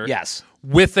behind her. Yes.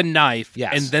 With a knife.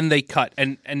 Yes. And then they cut,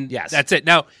 and that's it.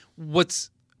 Now,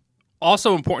 what's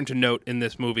also important to note in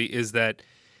this movie is that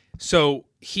so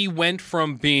he went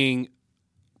from being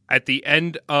at the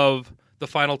end of the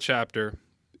final chapter,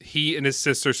 he and his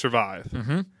sister survive,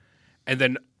 and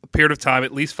then. A period of time,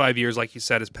 at least 5 years, like you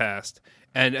said, has passed.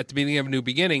 And at the beginning of A New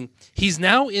Beginning, he's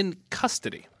now in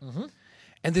custody.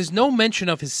 And there's no mention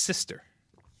of his sister.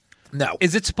 No.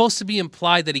 Is it supposed to be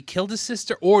implied that he killed his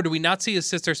sister? Or do we not see his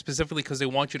sister specifically because they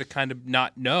want you to kind of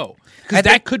not know? Because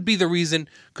that could be the reason.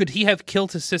 Could he have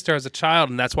killed his sister as a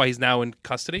child, and that's why he's now in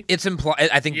custody? It's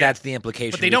implied. I think that's the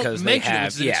implication. But they don't mention it,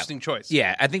 which is an interesting choice.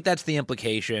 Yeah, I think that's the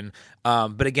implication.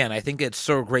 But again, I think it's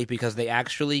so great because they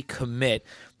actually commit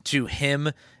to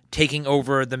him taking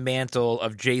over the mantle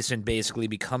of Jason, basically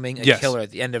becoming a killer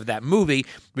at the end of that movie,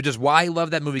 which is why I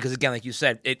love that movie, because again, like you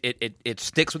said, it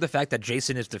sticks with the fact that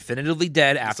Jason is definitively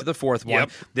dead after the fourth one.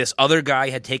 This other guy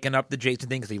had taken up the Jason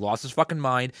thing because he lost his fucking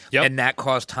mind, and that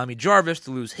caused Tommy Jarvis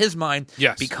to lose his mind,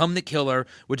 become the killer,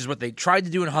 which is what they tried to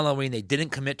do in Halloween. They didn't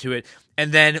commit to it.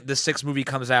 And then the sixth movie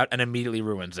comes out and immediately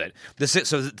ruins it.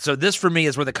 So this, for me,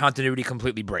 is where the continuity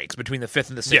completely breaks between the fifth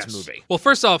and the sixth movie. Well,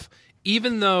 first off,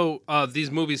 even though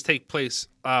these movies take place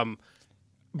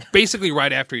basically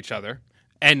right after each other,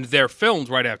 and they're filmed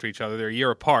right after each other, they're a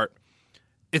year apart,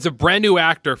 it's a brand new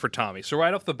actor for Tommy. So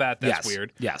right off the bat, that's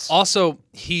weird. Yes. Also,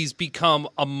 he's become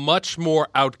a much more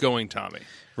outgoing Tommy.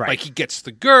 Right. Like, he gets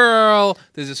the girl,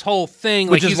 there's this whole thing.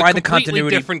 Which like, is he's why a the completely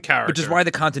continuity different character. Which is why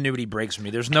the continuity breaks for me.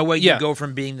 There's no way you go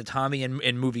from being the Tommy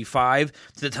in movie 5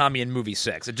 to the Tommy in movie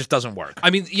 6. It just doesn't work.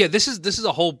 I mean, this is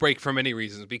a whole break for many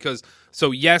reasons, because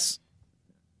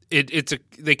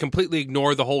they completely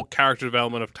ignore the whole character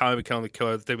development of Tommy becoming the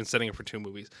killer that they've been setting up for 2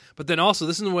 movies. But then also,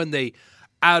 this is when they,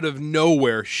 out of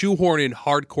nowhere, shoehorn in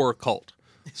hardcore cult.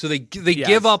 So they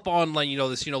give up on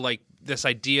this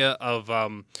idea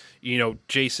of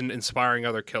Jason inspiring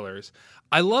other killers.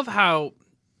 I love how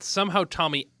somehow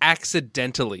Tommy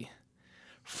accidentally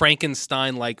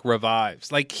Frankenstein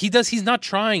revives. Like, he's not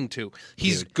trying to.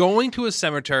 He's going to a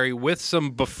cemetery with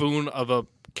some buffoon of a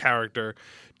character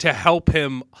to help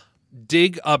him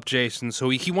dig up Jason. So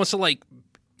he wants to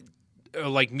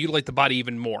mutilate the body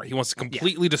even more. He wants to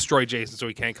completely destroy Jason so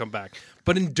he can't come back.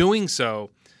 But in doing so,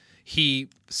 he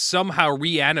somehow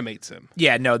reanimates him.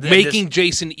 Yeah, no, making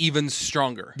Jason even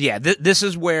stronger. Yeah, this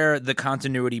is where the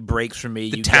continuity breaks for me.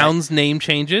 The town's name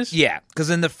changes. Yeah, because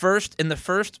the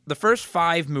first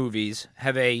 5 movies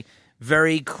have a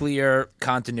very clear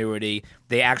continuity.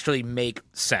 They actually make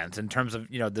sense in terms of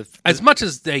as much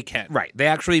as they can. Right, they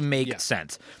actually make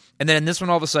sense. And then in this one,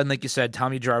 all of a sudden, like you said,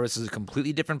 Tommy Jarvis is a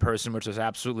completely different person, which is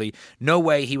absolutely no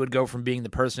way he would go from being the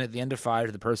person at the end of 5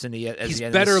 to the person at the end of 6.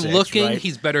 He's better looking. Right?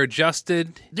 He's better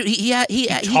adjusted. Dude, he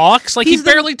talks like he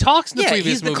barely talks in the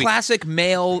previous movie. He's the classic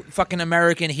male fucking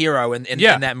American hero in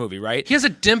that movie, right? He has a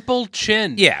dimpled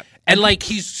chin. Yeah. And like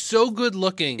he's so good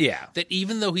looking Yeah. that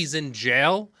even though he's in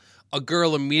jail, a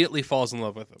girl immediately falls in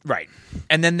love with him. Right.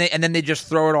 And then they just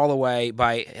throw it all away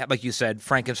by, like you said,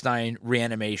 Frankenstein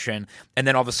reanimation, and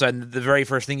then all of a sudden the very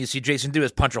first thing you see Jason do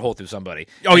is punch a hole through somebody.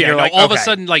 Oh And yeah, you're no, like, all of a okay.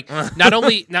 sudden like not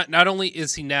only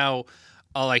is he now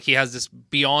like he has this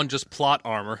beyond just plot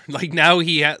armor. Like now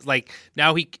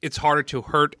it's harder to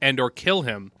hurt and or kill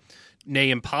him.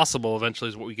 Nay, impossible eventually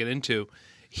is what we get into.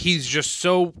 He's just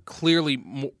so clearly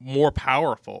more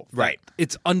powerful. Right.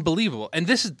 It's unbelievable. And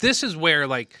this is where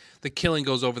like the killing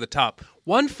goes over the top.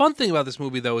 One fun thing about this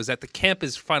movie though is that the camp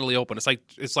is finally open.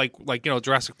 It's like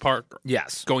Jurassic Park.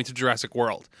 Yes. Going to Jurassic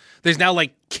World. There's now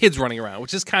like kids running around,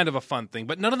 which is kind of a fun thing,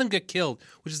 but none of them get killed,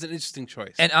 which is an interesting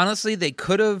choice. And honestly, they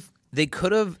could have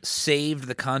saved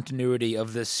the continuity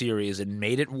of this series and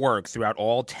made it work throughout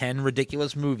all 10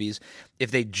 ridiculous movies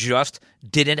if they just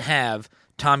didn't have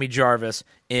Tommy Jarvis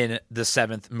in the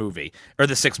 7th movie or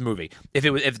the 6th movie.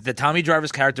 If the Tommy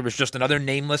Jarvis character was just another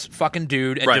nameless fucking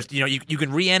dude and Right. just you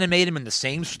can reanimate him in the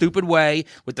same stupid way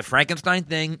with the Frankenstein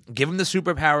thing, give him the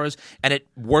superpowers, and it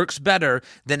works better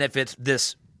than if it's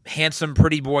this handsome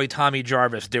pretty boy Tommy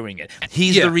Jarvis doing it.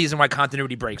 He's Yeah. the reason why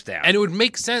continuity breaks down. And it would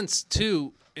make sense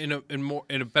too in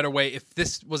a better way if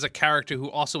this was a character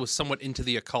who also was somewhat into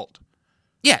the occult.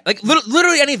 Yeah, like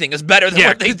literally anything is better than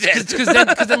what they did. Because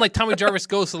then like Tommy Jarvis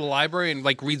goes to the library and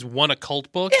like reads one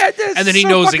occult book, Yeah, that's and then he so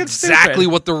knows fucking exactly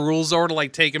stupid. what the rules are to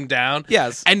like take him down.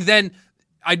 Yes. And then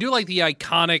I do like the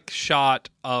iconic shot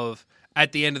of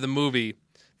at the end of the movie,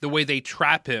 the way they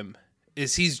trap him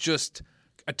is he's just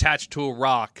attached to a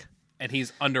rock and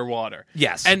he's underwater.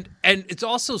 Yes. And it's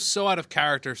also so out of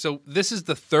character. So this is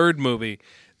the 3rd movie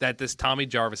that this Tommy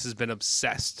Jarvis has been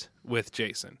obsessed with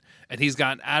Jason. And he's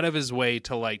gotten out of his way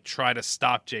to like try to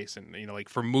stop Jason, like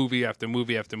for movie after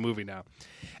movie after movie now.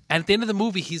 And at the end of the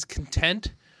movie, he's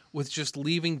content with just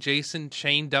leaving Jason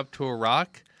chained up to a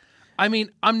rock. I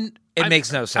mean, It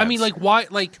makes no sense. I mean, like why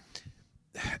like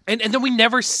and then we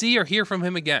never see or hear from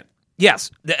him again.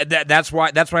 Yes, that's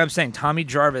why I'm saying Tommy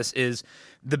Jarvis is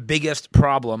the biggest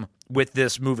problem with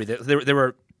this movie. There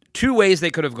were 2 ways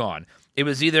they could have gone. It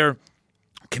was either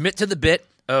commit to the bit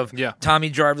of Tommy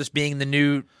Jarvis being the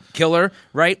new killer,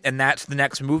 right? And that's the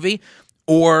next movie.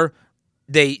 Or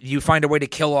you find a way to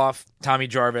kill off Tommy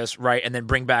Jarvis, right? And then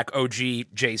bring back OG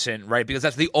Jason, right? Because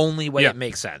that's the only way it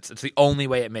makes sense. It's the only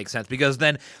way it makes sense. Because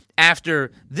then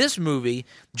after this movie,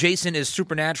 Jason is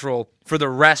supernatural for the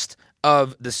rest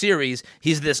of the series.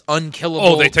 He's this unkillable.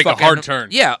 Oh, they take a hard turn.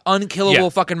 Yeah,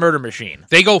 unkillable fucking murder machine.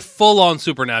 They go full on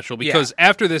supernatural because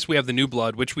after this we have the New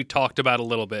Blood, which we talked about a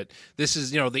little bit. This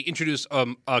is they introduce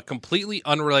a completely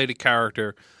unrelated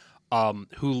character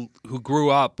who grew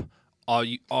up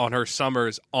on her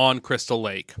summers on Crystal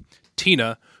Lake,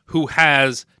 Tina, who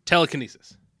has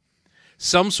telekinesis,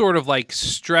 some sort of like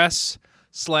stress/rage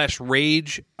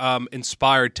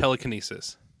inspired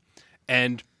telekinesis,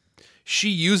 and she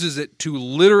uses it to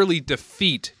literally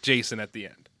defeat Jason at the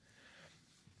end.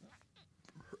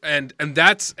 And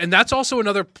that's also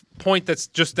another point that's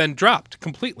just then dropped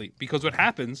completely, because what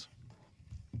happens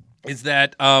is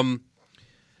that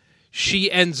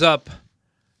she ends up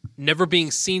never being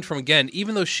seen from again,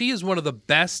 even though she is one of the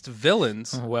best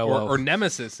villains or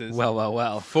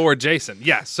nemesises for Jason.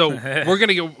 Yeah, so we're going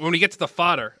to go, when we get to the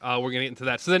fodder, we're going to get into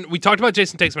that. So then we talked about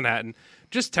Jason Takes Manhattan.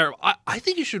 Just terrible. I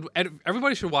think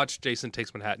everybody should watch Jason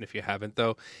Takes Manhattan if you haven't,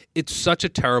 though. It's such a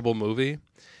terrible movie.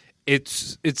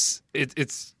 It's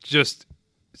just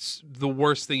the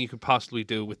worst thing you could possibly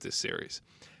do with this series.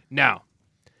 Now,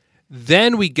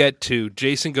 then we get to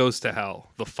Jason Goes to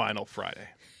Hell, the final Friday.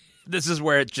 This is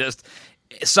where it just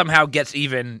somehow gets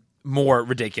even more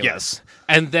ridiculous. Yes.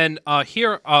 And then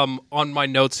here on my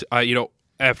notes,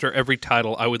 after every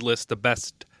title, I would list the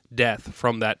best death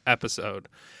from that episode.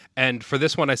 And for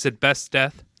this one, I said best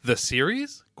death, the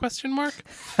series? ? Because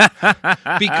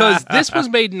this was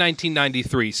made in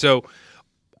 1993. So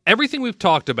everything we've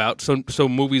talked about, so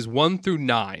movies 1 through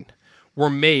 9, were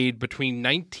made between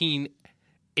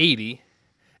 1980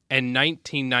 and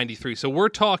 1993. So we're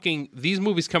talking these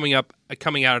movies coming out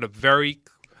at a very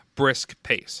brisk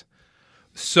pace.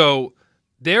 So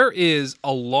there is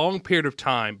a long period of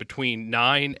time between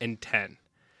 9 and 10,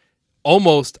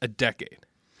 almost a decade.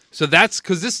 So that's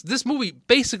because this movie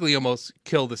basically almost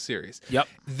killed the series. Yep.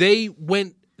 They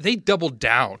doubled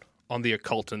down on the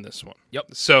occult in this one. Yep.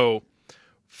 So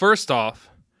first off,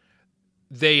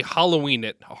 they Halloween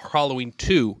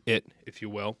 2 it, if you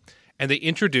will, and they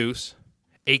introduce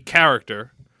a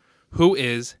character who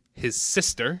is his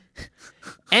sister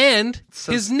and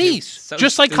his niece. So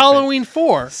just like stupid. Halloween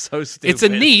 4. So stupid. It's a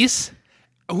niece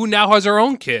who now has her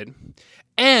own kid.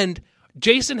 And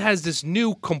Jason has this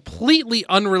new, completely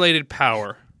unrelated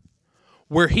power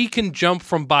where he can jump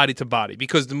from body to body.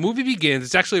 Because the movie begins,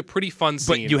 it's actually a pretty fun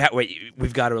scene. But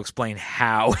we've got to explain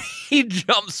how he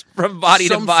jumps from body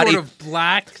to Some body. sort of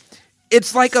black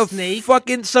It's like snake, a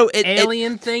fucking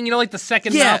alien thing, like the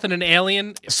second Yeah. mouth in an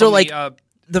alien. So, from like,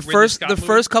 the Ridley Scott the movie.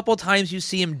 first couple times you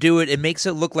see him do it, it makes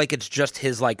it look like it's just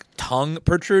his like tongue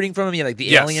protruding from him, like the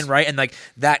Yes. alien, right? And like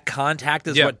that contact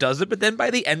is Yeah. what does it. But then by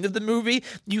the end of the movie,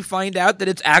 you find out that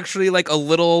it's actually like a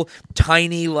little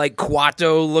tiny like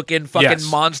Quato looking fucking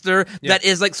Yes. monster Yeah. that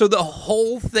is like, so the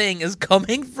whole thing is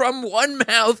coming from one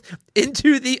mouth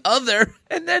into the other,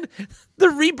 and then the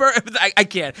rebirth. I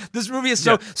can't. This movie is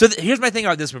so. Yeah. So here's my thing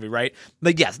about this movie, right?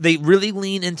 Like, yes, they really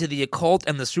lean into the occult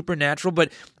and the supernatural,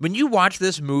 but when you watch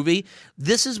this movie,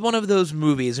 this is one of those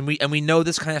movies, and we know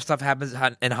this kind of stuff happens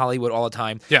in Hollywood all the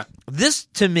time. Yeah. This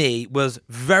to me was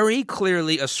very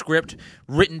clearly a script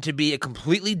written to be a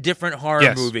completely different horror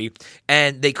Yes. movie,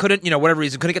 and they couldn't, whatever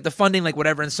reason, couldn't get the funding, like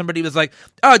whatever, and somebody was like,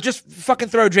 "Oh, just fucking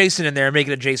throw Jason in there and make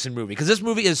it a Jason movie," because this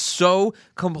movie is so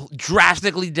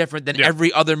drastically different than Yeah.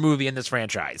 every other movie in this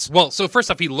franchise. Well, so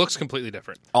first off, he looks completely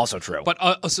different. Also true, But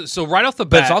so right off the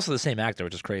but bat, it's also the same actor,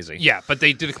 which is crazy. yeah, but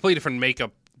they did a completely different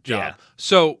makeup job. Yeah.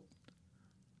 So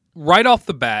right off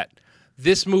the bat,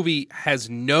 this movie has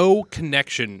no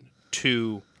connection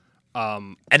to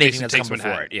Anything Jason that's Takes come before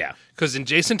Manhattan. it, yeah. Because in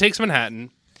Jason Takes Manhattan,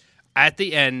 at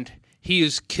the end, he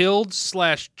is killed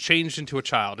 / changed into a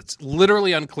child. It's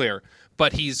literally unclear,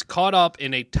 but he's caught up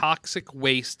in a toxic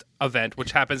waste event,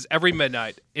 which happens every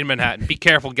midnight in Manhattan. Be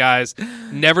careful, guys.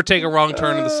 Never take a wrong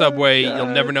turn in the subway. You'll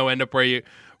never know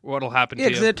what'll happen Yeah, to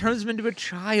because you. it turns him into a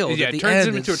child. Yeah, at it the turns end.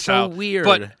 him into a It's child. So weird.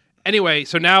 But anyway,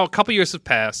 so now a couple years have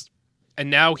passed, and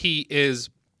now he is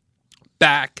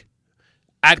back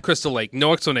at Crystal Lake.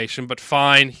 No explanation, but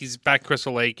fine. He's back at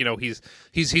Crystal Lake.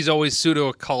 He's always pseudo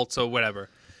occult, so whatever.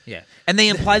 yeah, and they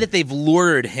imply that they've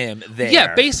lured him there.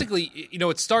 Yeah, basically,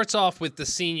 it starts off with the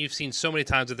scene you've seen so many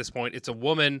times at this point. It's a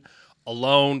woman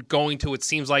alone going to, it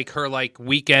seems like, her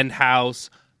weekend house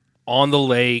on the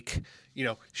lake.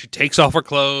 She takes off her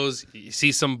clothes. You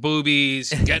see some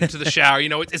boobies. You get into the shower.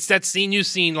 It's that scene you've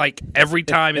seen every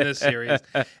time in this series.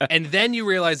 And then you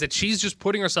realize that she's just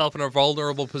putting herself in a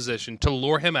vulnerable position to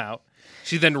lure him out.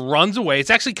 She then runs away.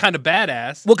 It's actually kind of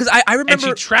badass. Well, because I and remember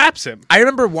she traps him. I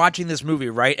remember watching this movie,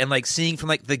 right, and seeing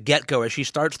from the get-go as she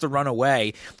starts to run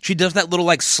away, she does that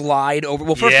little slide over.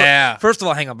 Well, first of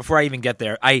all, hang on, before I even get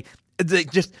there,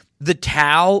 the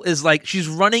towel is she's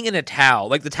running in a towel.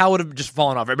 The towel would have just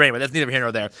fallen off. But anyway, that's neither here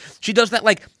nor there. She does that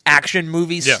action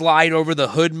movie slide over the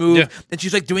hood move, and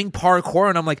she's doing parkour,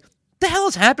 and I'm like, the hell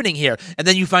is happening here? And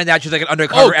then you find out she's an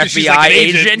undercover 'cause she's FBI an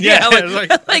agent. Yeah,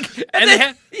 And they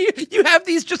have- you have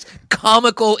these just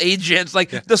comical agents,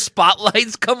 the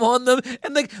spotlights come on them,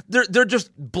 and they're just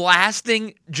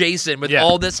blasting Jason with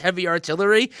all this heavy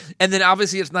artillery, and then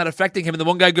obviously it's not affecting him. And the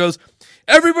one guy goes,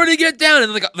 "Everybody get down!"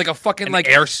 And a fucking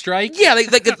airstrike. yeah,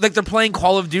 like they're playing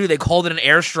Call of Duty. They called it an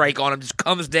airstrike on him. Just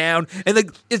comes down, and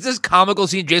it's this comical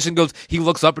scene. Jason goes, he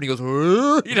looks up and he goes,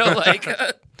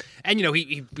 And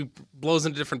he blows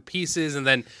into different pieces, and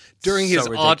then during So his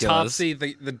ridiculous. autopsy,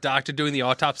 the doctor doing the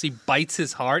autopsy bites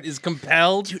his heart, is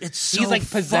compelled. Dude, it's so he's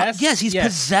possessed. Yes, he's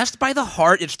possessed by the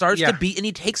heart. It starts Yeah. to beat, and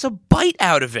he takes a bite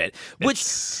out of it,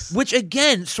 which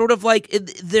again, sort of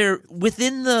they're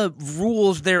within the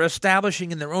rules they're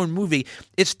establishing in their own movie.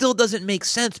 It still doesn't make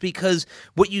sense because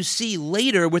what you see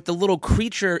later with the little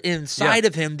creature inside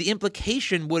of him, the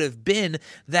implication would have been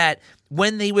that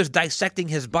when they was dissecting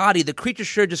his body, the creature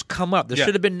should have just come up. There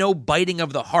should have been no biting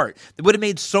of the heart. It would have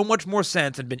made so much more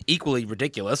sense and been equally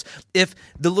ridiculous if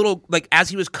the little, as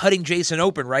he was cutting Jason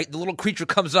open, right, the little creature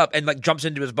comes up and jumps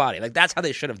into his body. That's how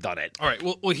they should have done it. All right.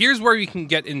 Well, here's where you can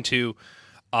get into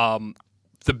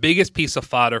the biggest piece of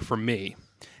fodder for me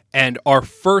and our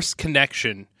first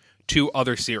connection to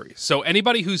other series. So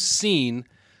anybody who's seen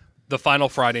The Final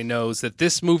Friday knows that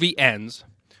this movie ends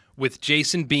with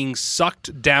Jason being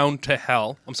sucked down to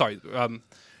hell. I'm sorry.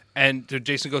 And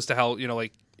Jason goes to hell,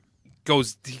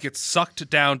 he gets sucked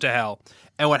down to hell.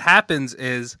 And what happens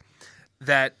is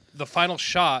that the final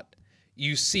shot,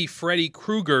 you see Freddy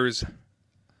Krueger's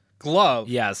glove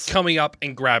coming up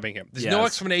and grabbing him. There's no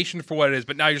explanation for what it is,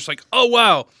 but now you're just like, oh,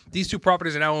 wow, these two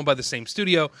properties are now owned by the same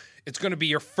studio. It's going to be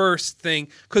your first thing.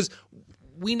 Because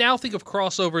we now think of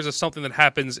crossovers as something that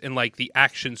happens in the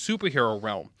action superhero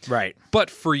realm. Right. But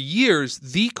for years,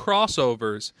 the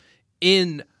crossovers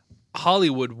in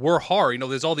Hollywood were horror.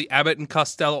 There's all the Abbott and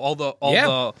Costello, all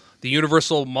the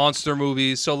Universal monster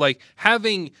movies. So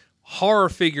having horror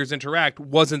figures interact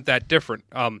wasn't that different.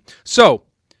 So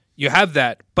You have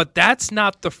that, but that's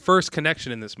not the first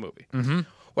connection in this movie. Mm-hmm.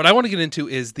 What I want to get into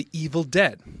is the Evil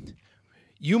Dead.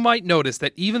 You might notice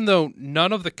that even though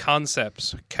none of the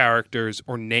concepts, characters,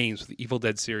 or names of the Evil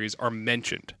Dead series are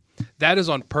mentioned, that is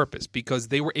on purpose because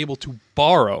they were able to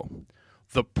borrow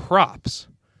the props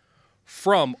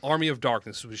from Army of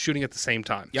Darkness, which was shooting at the same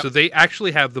time. Yep. So they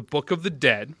actually have the Book of the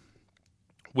Dead,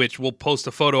 which we'll post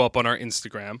a photo up on our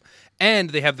Instagram,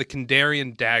 and they have the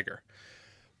Kandarian dagger,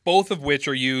 both of which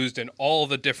are used in all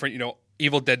the different,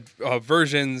 Evil Dead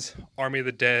versions, Army of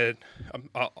the Dead,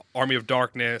 Army of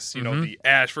Darkness, the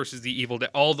Ash versus the Evil Dead,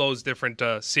 all those different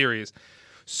series.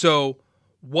 So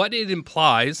what it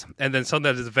implies, and then something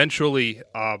that is eventually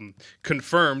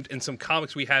confirmed in some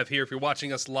comics we have here, if you're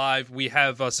watching us live, we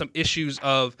have some issues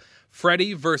of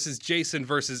Freddy versus Jason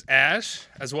versus Ash,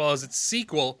 as well as its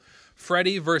sequel,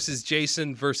 Freddy versus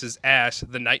Jason versus Ash,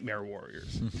 the Nightmare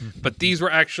Warriors. But these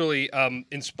were actually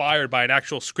inspired by an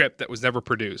actual script that was never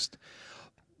produced.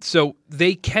 So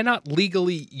they cannot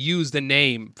legally use the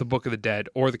name The Book of the Dead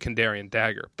or the Kandarian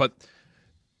Dagger. But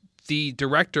the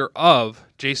director of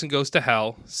Jason Goes to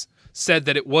Hell said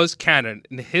that it was canon.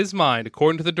 In his mind,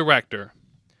 according to the director,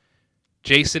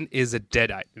 Jason is a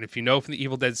Deadite. And if you know from the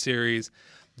Evil Dead series,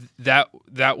 that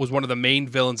was one of the main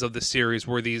villains of the series,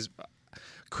 were these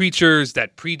creatures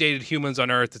that predated humans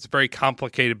on Earth. It's a very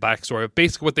complicated backstory. But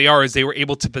basically what they are is they were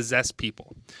able to possess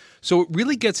people. So it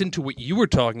really gets into what you were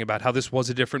talking about, how this was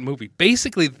a different movie.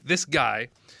 Basically, this guy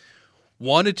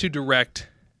wanted to direct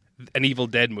an Evil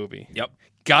Dead movie. Yep.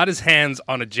 Got his hands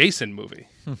on a Jason movie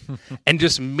and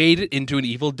just made it into an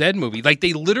Evil Dead movie. Like,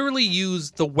 they literally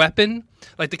used the weapon.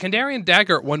 Like, the Kandarian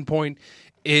dagger at one point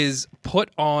is put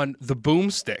on the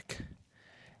boomstick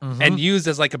and used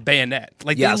as like a bayonet.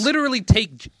 Like, they literally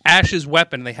take Ash's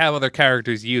weapon and they have other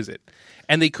characters use it.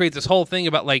 And they create this whole thing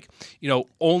about, like,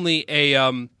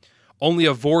 only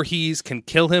a Voorhees can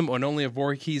kill him, and only a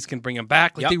Voorhees can bring him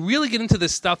back. Like, they really get into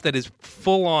this stuff that is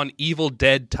full-on Evil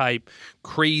Dead type,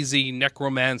 crazy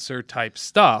necromancer type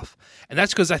stuff. And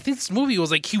that's because I think this movie was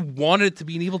like, he wanted it to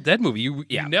be an Evil Dead movie. You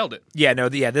nailed it. Yeah, no,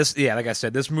 like I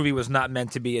said, this movie was not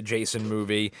meant to be a Jason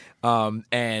movie,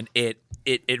 and it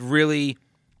really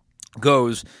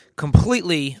goes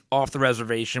completely off the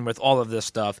reservation with all of this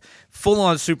stuff,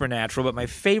 full-on supernatural. But my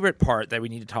favorite part that we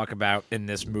need to talk about in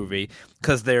this movie,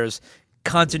 because there's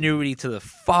continuity to the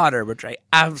fodder, which I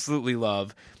absolutely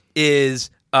love, is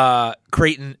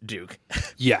Creighton Duke.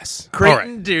 Yes.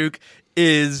 Creighton Duke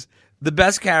is the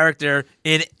best character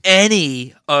in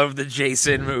any of the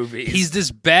Jason movies. He's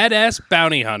this badass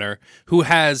bounty hunter who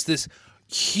has this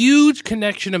huge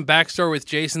connection and backstory with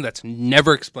Jason that's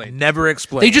never explained. Never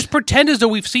explained. They just pretend as though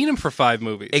we've seen him for 5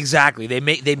 movies. Exactly. They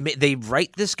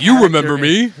write this character You remember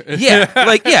me?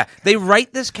 They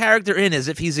write this character in as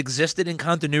if he's existed in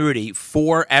continuity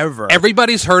forever.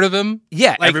 Everybody's heard of him.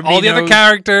 Yeah, like everybody all the other knows.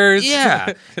 characters.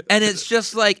 Yeah. And it's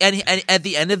just like, and at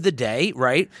the end of the day,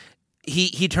 right?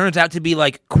 He turns out to be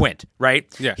like Quint,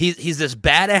 right? Yeah. He's this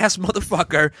badass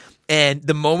motherfucker, and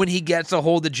the moment he gets a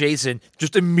hold of Jason,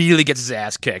 just immediately gets his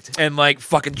ass kicked and like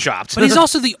fucking chopped. But he's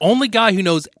also the only guy who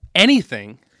knows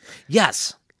anything.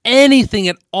 Yes. Anything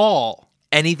at all.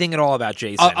 Anything at all about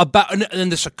Jason. About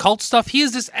and this occult stuff. He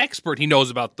is this expert. He knows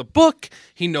about the book.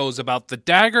 He knows about the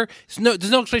dagger.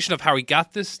 There's no explanation of how he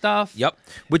got this stuff. Yep.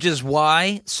 Which is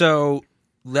why, so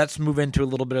let's move into a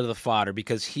little bit of the fodder,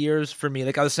 because here's, for me,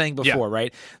 like I was saying before,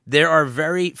 right? There are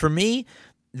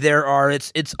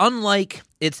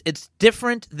it's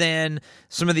different than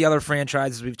some of the other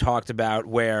franchises we've talked about,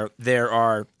 where there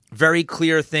are very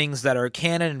clear things that are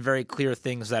canon and very clear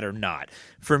things that are not.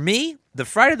 For me, the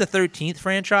Friday the 13th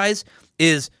franchise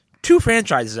is 2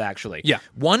 franchises, actually. Yeah.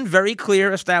 One very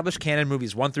clear established canon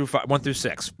movies, 1 through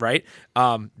 6, right?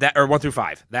 1 through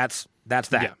 5. That's that.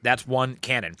 Yeah. That's one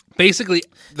canon. Basically,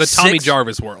 the Tommy 6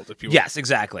 Jarvis world, if you will. Yes,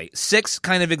 exactly. 6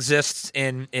 kind of exists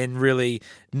in really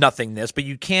nothingness, but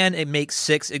you can make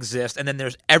 6 exist, and then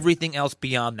there's everything else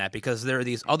beyond that, because there are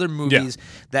these other movies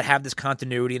that have this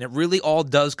continuity, and it really all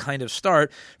does kind of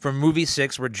start from movie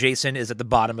 6, where Jason is at the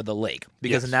bottom of the lake,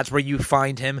 because and that's where you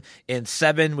find him in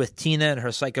 7 with Tina and her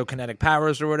psychokinetic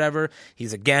powers or whatever.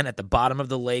 He's again at the bottom of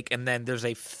the lake, and then there's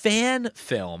a fan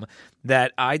film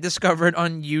that I discovered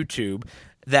on YouTube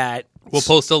that we'll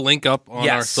post a link up on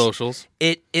our socials.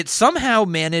 It somehow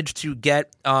managed to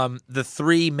get the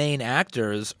 3 main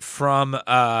actors from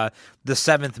the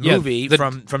 7th movie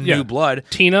from New Blood.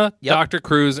 Tina, Dr.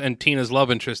 Cruz, and Tina's love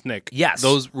interest, Nick. Yes.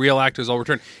 Those real actors all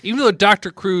returned. Even though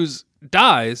Dr. Cruz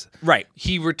dies, Right.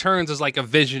 he returns as like a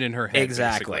vision in her head.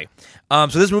 Exactly. basically.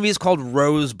 So this movie is called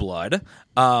Roseblood,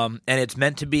 and it's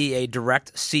meant to be a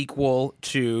direct sequel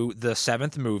to the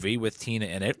 7th movie with Tina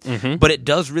in it. Mm-hmm. But it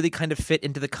does really kind of fit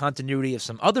into the continuity of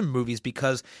some other movies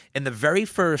because in the very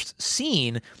first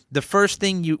scene,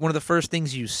 one of the first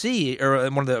things you see, or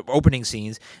one of the opening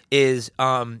scenes, is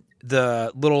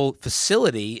the little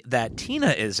facility that Tina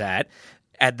is at.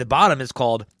 At the bottom is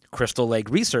called Crystal Lake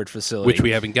Research Facility, Which we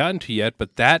haven't gotten to yet,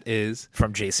 but that is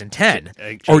from Jason 10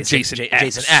 or Jason X.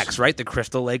 Jason X, right? The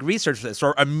Crystal Lake Research Facility.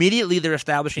 So immediately they're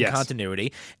establishing Yes.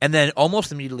 continuity, and then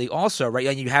almost immediately also, right?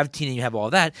 And you have Tina, you have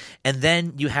all that, and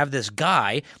then you have this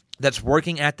guy that's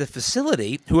working at the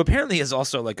facility who apparently is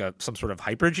also like some sort of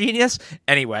hyper genius.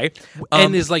 Anyway,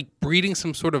 and is like breeding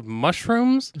some sort of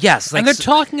mushrooms. yes, And they're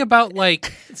talking about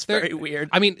like it's they're- very weird.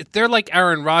 I mean, they're like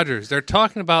Aaron Rodgers. They're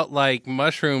talking about like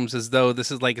mushrooms as though this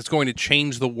is like it's going to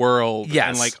change the world. Yes.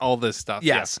 And like all this stuff.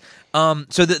 Yes.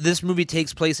 So this movie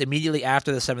takes place immediately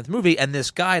after the 7th movie, and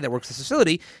this guy that works at the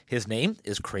facility, his name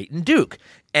is Creighton Duke,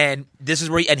 and this is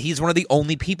where he's one of the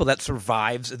only people that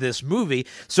survives this movie.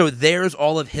 So there's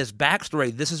all of his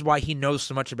backstory. This is why he knows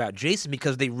so much about Jason,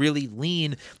 because they really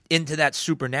lean into that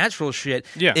supernatural shit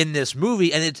in this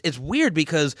movie, and it's weird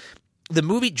because the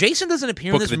movie Jason doesn't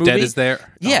appear Book in this of the movie. Dead is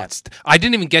there. Yeah. I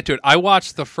didn't even get to it. I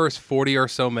watched the first 40 or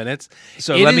so minutes.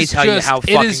 So It let me is tell you just- how it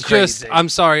fucking is crazy. I'm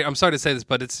sorry to say this,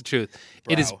 but it's the truth.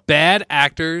 It is Bro. bad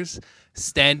actors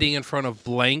standing in front of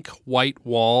blank white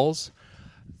walls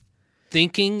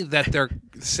thinking that they're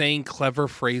saying clever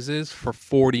phrases for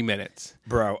 40 minutes.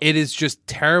 Bro. It is just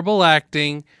terrible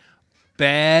acting,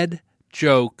 bad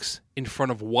jokes in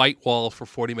front of white walls for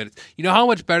 40 minutes. You know how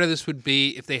much better this would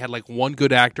be if they had like one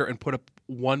good actor and put up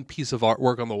one piece of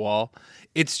artwork on the wall?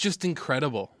 It's just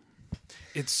incredible.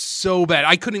 It's so bad.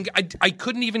 I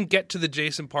couldn't even get to the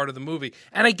Jason part of the movie.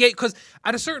 And because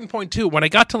at a certain point too, when I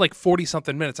got to like 40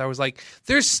 something minutes, I was like,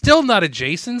 there's still not a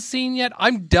Jason scene yet.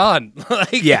 I'm done.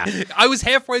 Yeah. I was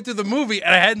halfway through the movie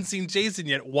and I hadn't seen Jason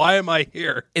yet. Why am I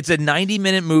here? It's a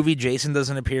 90-minute movie. Jason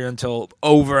doesn't appear until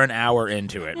over an hour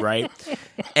into it, right?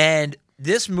 And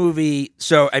this movie,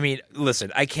 so, I mean,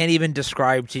 listen, I can't even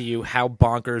describe to you how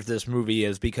bonkers this movie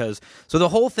is because, so the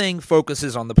whole thing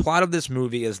focuses on the plot of this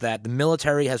movie is that the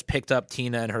military has picked up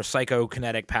Tina and her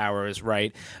psychokinetic powers,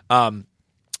 right?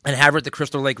 And have her at the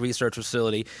Crystal Lake Research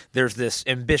Facility. There's this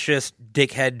ambitious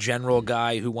dickhead general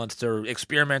guy who wants to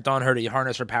experiment on her to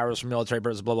harness her powers for military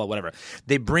purposes, blah, blah, whatever.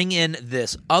 They bring in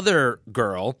this other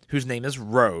girl whose name is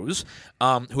Rose,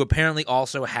 who apparently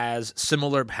also has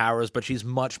similar powers, but she's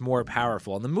much more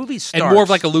powerful. And the movie starts... And more of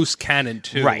like a loose cannon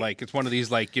too. Right. Like it's one of these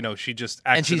like, she just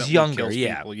and she's accidentally younger, kills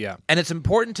yeah. people. Yeah. And it's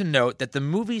important to note that the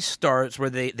movie starts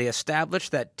where they establish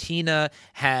that Tina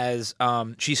has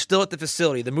she's still at the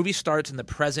facility. The movie starts in the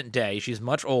present day. She's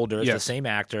much older. It's the Yes. same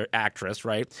actress,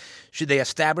 right? They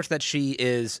establish that she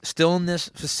is still in this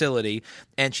facility,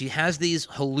 and she has these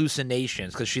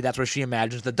hallucinations because that's where she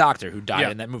imagines the doctor who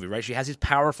died in that movie, right? She has these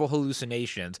powerful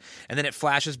hallucinations, and then it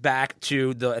flashes back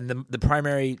to the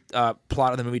primary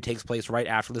plot of the movie takes place right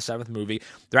after the 7th movie.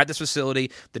 They're at this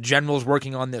facility. The general's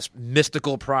working on this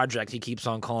mystical project he keeps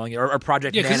on calling it, or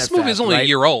Project Yeah, because Manifest. this movie is only right? a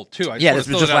year old too. Yeah, this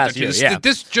was just last year, yeah.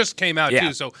 This just came out Yeah.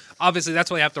 too, so obviously that's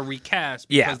why they have to recast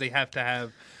because they have to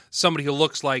have somebody who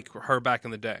looks like her back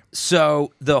in the day.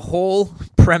 So the whole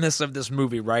premise of this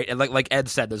movie, right, and like Ed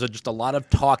said, there's just a lot of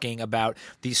talking about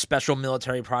these special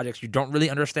military projects. You don't really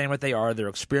understand what they are. They're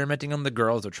experimenting on the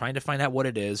girls. They're trying to find out what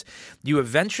it is. You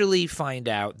eventually find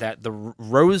out that the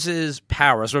Rose's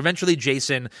power, so eventually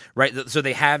Jason, right, so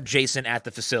they have Jason at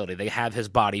the facility. They have his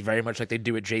body very much like they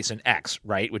do at Jason X,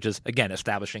 right, which is, again,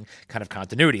 establishing kind of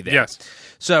continuity there. Yes.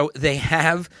 So they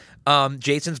have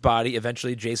Jason's body.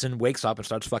 Eventually, Jason wakes up and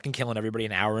starts fucking killing everybody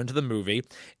an hour into the movie.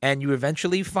 And you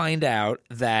eventually find out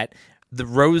that the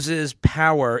Rose's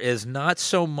power is not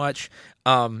so much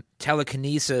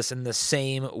telekinesis in the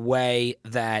same way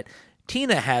that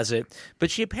Tina has it,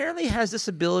 but she apparently has this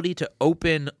ability to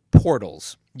open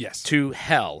portals. Yes. To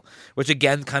hell, which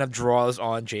again kind of draws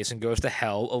on Jason Goes to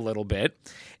Hell a little bit.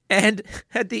 And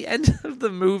at the end of the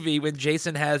movie, when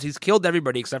Jason he's killed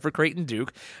everybody except for Creighton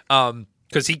Duke,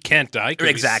 Because he can't die. 'cause we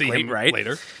exactly, see him right?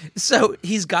 later. So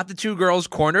he's got the two girls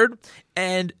cornered,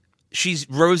 and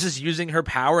Rose is using her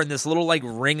power, and this little like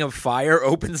ring of fire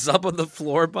opens up on the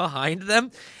floor behind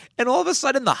them, and all of a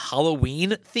sudden the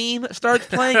Halloween theme starts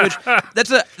playing. Which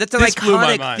that's an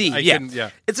iconic theme.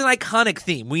 It's an iconic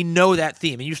theme. We know that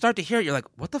theme, and you start to hear it. You're like,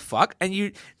 "What the fuck?"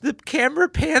 And the camera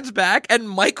pans back, and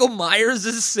Michael Myers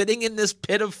is sitting in this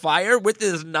pit of fire with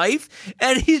his knife,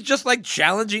 and he's just like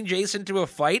challenging Jason to a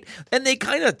fight, and they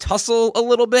kind of tussle a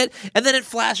little bit, and then it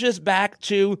flashes back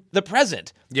to the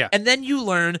present. Yeah. And then you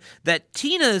learn that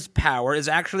Tina's power is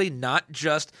actually not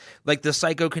just like the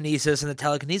psychokinesis and the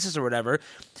telekinesis or whatever.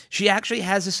 She actually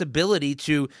has this ability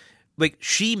to, like,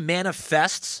 she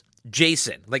manifests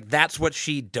Jason. Like, that's what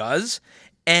she does.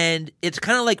 And it's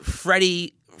kind of like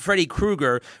Freddy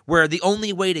Krueger, where the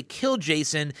only way to kill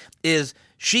Jason is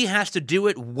she has to do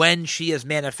it when she has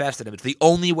manifested him. It's the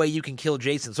only way you can kill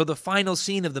Jason. So the final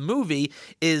scene of the movie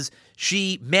is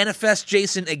she manifests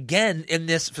Jason again in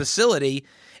this facility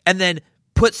and then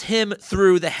puts him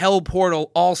through the hell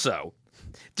portal also.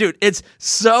 Dude, it's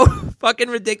so fucking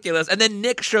ridiculous. And then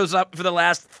Nick shows up for the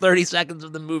last 30 seconds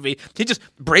of the movie. He just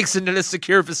breaks into this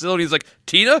secure facility. He's like,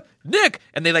 Tina? Nick?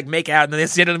 And they like make out, and then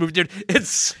it's the end of the movie. Dude,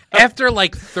 it's... After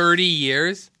like 30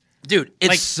 years... Dude, it's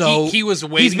like, so... He was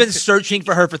waiting... He's been searching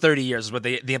for her for 30 years is what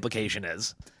the implication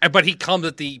is. But he comes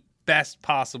at the best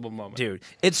possible moment. Dude,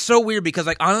 it's so weird because,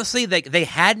 like, honestly, they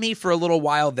had me for a little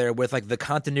while there with, like, the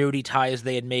continuity ties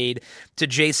they had made to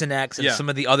Jason X and some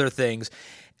of the other things.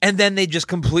 And then they just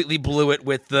completely blew it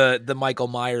with the Michael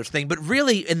Myers thing. But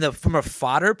really, from a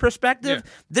fodder perspective,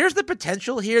 there's the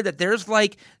potential here that there's,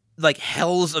 like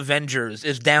Hell's Avengers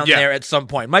is down there at some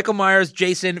point. Michael Myers,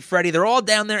 Jason, Freddy, they're all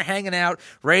down there hanging out,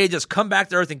 ready to just come back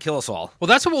to Earth and kill us all. Well,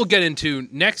 that's what we'll get into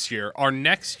next year. Our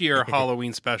next year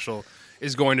Halloween special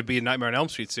is going to be a Nightmare on Elm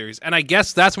Street series. And I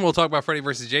guess that's when we'll talk about Freddy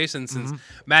vs. Jason, since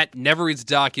Matt never reads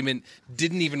the document,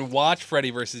 didn't even watch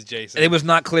Freddy vs. Jason. It was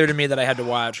not clear to me that I had to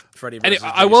watch Freddy vs.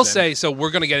 Jason. I will say, so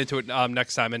we're going to get into it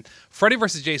next time, and Freddy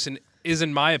vs. Jason is,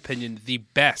 in my opinion, the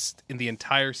best in the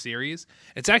entire series.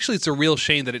 It's a real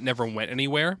shame that it never went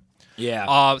anywhere.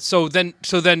 Yeah. So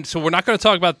we're not going to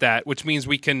talk about that, which means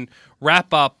we can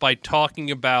wrap up by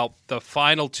talking about the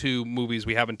final two movies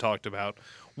we haven't talked about.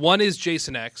 One is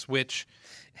Jason X, which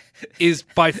is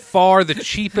by far the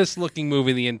cheapest looking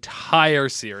movie in the entire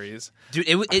series. Dude,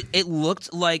 it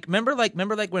looked like remember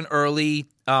when early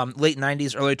late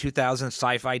 90s, early 2000s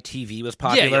sci-fi TV was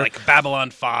popular? Yeah, like Babylon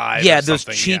 5. Yeah, or those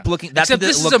something, cheap looking. That's Except what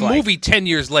this is a movie 10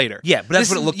 years later. Yeah, but that's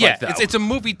what it looked like. Though. It's a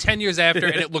movie 10 years after,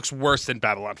 and it looks worse than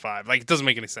Babylon 5. Like, it doesn't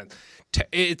make any sense.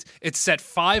 It's set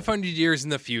 500 years in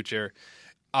the future.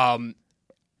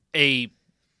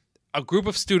 A group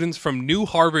of students from New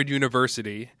Harvard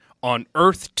University on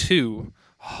Earth 2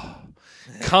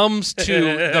 comes to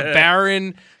the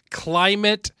barren,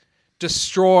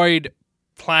 climate-destroyed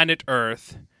planet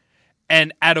Earth,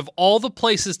 and out of all the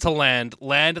places to land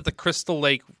at the Crystal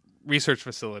Lake Research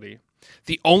Facility.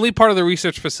 The only part of the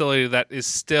research facility that is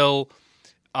still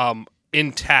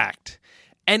intact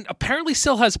and apparently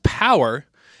still has power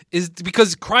is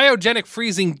because cryogenic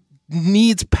freezing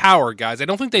needs power, guys. I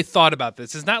don't think they thought about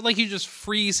this. It's not like you just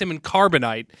freeze him in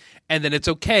carbonite and then it's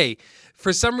okay.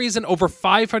 For some reason, over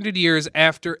 500 years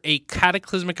after a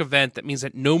cataclysmic event that means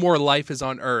that no more life is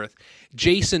on Earth,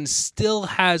 Jason still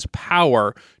has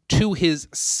power to his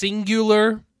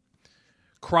singular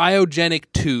cryogenic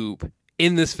tube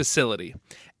in this facility.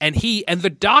 And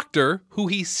the doctor who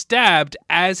he stabbed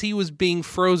as he was being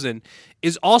frozen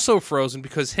is also frozen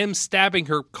because him stabbing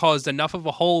her caused enough of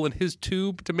a hole in his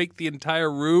tube to make the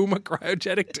entire room a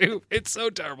cryogenic tube. It's so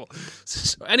terrible.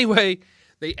 So anyway,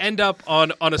 they end up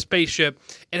on a spaceship.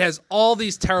 It has all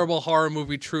these terrible horror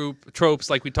movie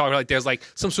tropes like we talked about. Like there's like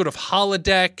some sort of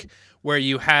holodeck where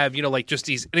you have, like just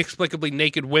these inexplicably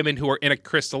naked women who are in a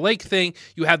Crystal Lake thing.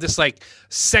 You have this like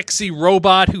sexy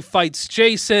robot who fights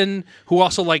Jason, who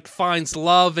also like finds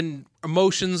love and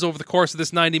emotions over the course of this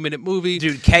 90-minute movie.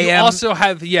 Dude, KM. You also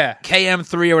have,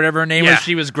 KM3 or whatever her name was.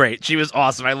 She was great. She was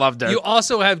awesome. I loved her. You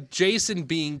also have Jason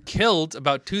being killed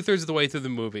about 2/3 of the way through the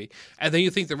movie. And then you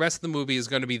think the rest of the movie is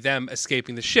going to be them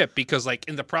escaping the ship because, like,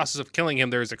 in the process of killing him,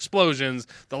 there's explosions,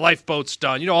 the lifeboat's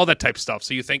done, all that type of stuff.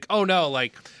 So you think, oh no,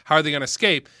 like, how are they going to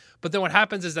escape? But then what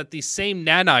happens is that these same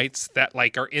nanites that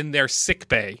like are in their sick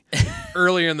bay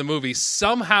earlier in the movie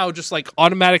somehow just like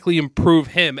automatically improve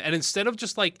him. And instead of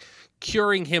just like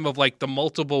curing him of like the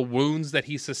multiple wounds that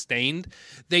he sustained,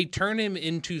 they turn him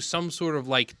into some sort of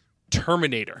like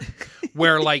Terminator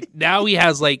where like now he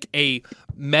has like a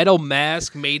metal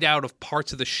mask made out of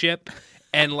parts of the ship,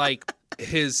 and like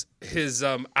his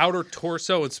outer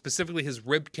torso and specifically his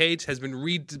rib cage has been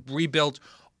rebuilt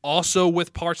also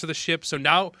with parts of the ship. So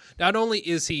now not only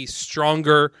is he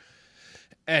stronger,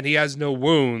 and he has no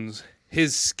wounds.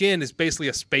 His skin is basically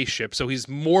a spaceship, so he's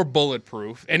more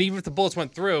bulletproof. And even if the bullets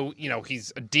went through,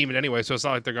 he's a demon anyway, so it's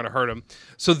not like they're going to hurt him.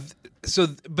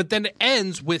 But then it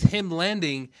ends with him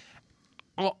landing,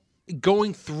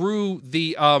 going through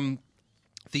the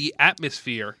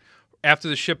atmosphere after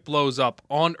the ship blows up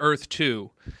on Earth 2,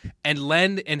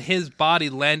 and his body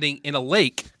landing in a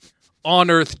lake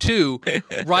on Earth 2,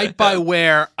 right by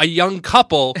where a young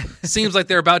couple seems like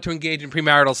they're about to engage in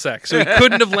premarital sex. So he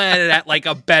couldn't have landed at like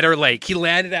a better lake. He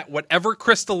landed at whatever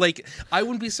Crystal Lake. I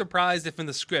wouldn't be surprised if in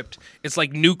the script it's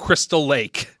like New Crystal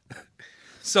Lake.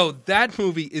 So that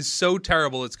movie is so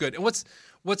terrible, it's good. And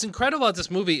what's incredible about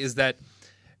this movie is that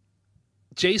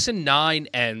Jason 9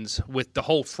 ends with the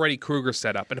whole Freddy Krueger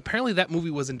setup, and apparently that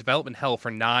movie was in development hell for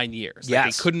 9 years.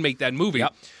 Yes. They couldn't make that movie.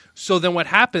 Yep. So then what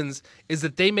happens is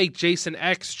that they make Jason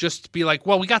X just be like,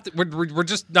 well, we're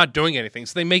just not doing anything.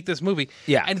 So they make this movie.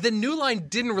 Yeah. And then New Line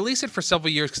didn't release it for several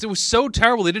years because it was so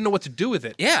terrible they didn't know what to do with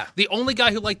it. Yeah. The only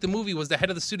guy who liked the movie was the head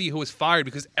of the studio, who was fired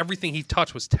because everything he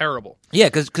touched was terrible. Yeah,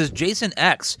 because Jason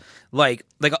X, like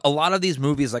a lot of these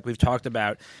movies, like we've talked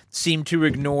about, seem to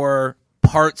ignore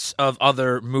parts of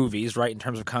other movies, right, in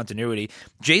terms of continuity.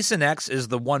 Jason X is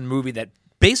the one movie that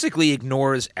basically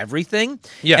ignores everything.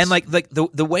 Yes. And like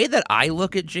the way that I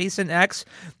look at Jason X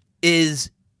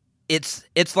is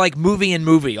it's like movie in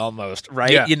movie almost,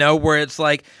 right? Yeah. Where it's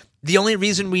like the only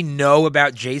reason we know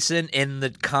about Jason in the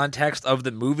context of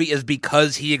the movie is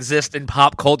because he exists in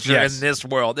pop culture Yes. in this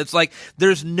world. It's like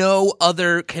there's no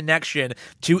other connection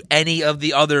to any of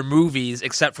the other movies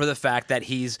except for the fact that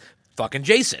he's fucking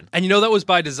Jason. And that was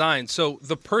by design. So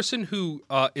the person who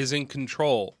is in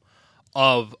control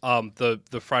of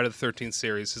the Friday the 13th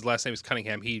series, his last name is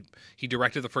Cunningham. He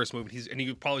directed the first movie, and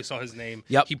you probably saw his name.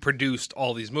 Yep. He produced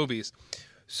all these movies.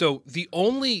 So the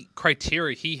only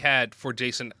criteria he had for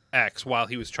Jason X while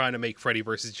he was trying to make Freddy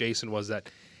versus Jason was that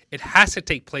it has to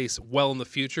take place well in the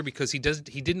future because he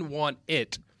didn't want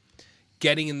it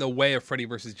getting in the way of Freddy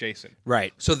versus Jason.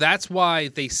 Right. So that's why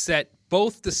they set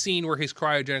both the scene where he's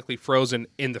cryogenically frozen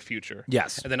in the future.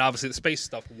 Yes. And then obviously the space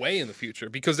stuff way in the future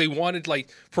because they wanted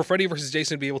for Freddy versus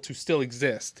Jason to be able to still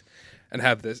exist and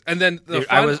have this. And then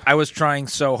I was trying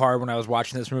so hard when I was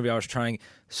watching this movie. I was trying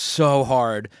so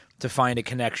hard to find a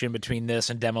connection between this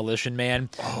and Demolition Man,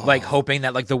 hoping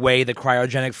that the way the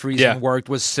cryogenic freezing worked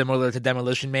was similar to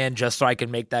Demolition Man, just so I could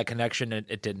make that connection.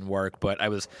 It didn't work, but I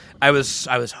was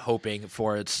hoping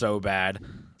for it so bad.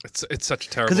 It's such a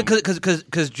terrible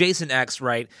because Jason X,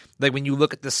 right? Like when you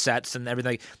look at the sets and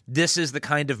everything, this is the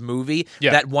kind of movie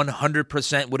that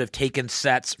 100% would have taken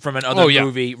sets from another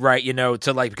movie, right?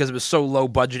 To because it was so low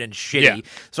budget and shitty.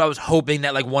 Yeah. So I was hoping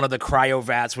that one of the cryo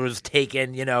vats was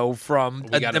taken, from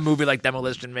a movie like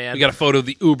Demolition Man. We got a photo of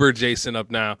the Uber Jason up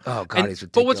now. Oh god, he's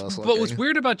ridiculous. But what's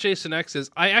weird about Jason X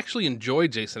is I actually enjoy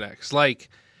Jason X.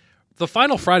 The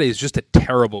Final Friday is just a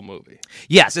terrible movie.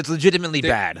 Yes, it's legitimately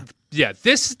bad. Yeah,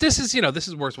 this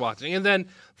is worth watching. And then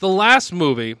the last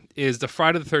movie is the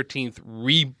Friday the 13th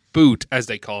reboot, as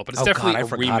they call it, but it's definitely I a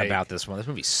forgot remake. about this one. This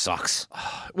movie sucks.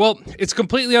 Well, it's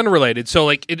completely unrelated. So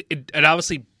it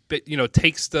obviously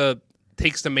takes the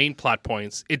main plot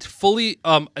points. It fully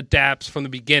adapts from the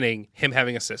beginning him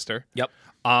having a sister. Yep.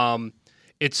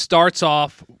 It starts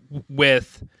off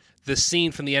with the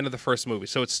scene from the end of the first movie.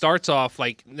 So it starts off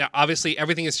now obviously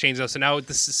everything has changed now. So now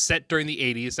this is set during the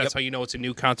 80s. That's how you know it's a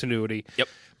new continuity. Yep.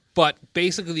 But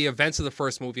basically the events of the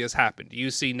first movie has happened. You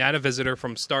see Nana Visitor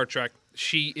from Star Trek.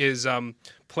 She is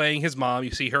playing his mom. You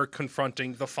see her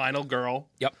confronting the final girl.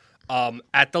 Yep.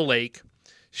 At the lake.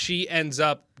 She ends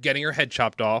up getting her head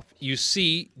chopped off. You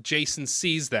see Jason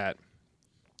sees that.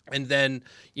 And then,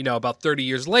 about 30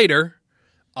 years later,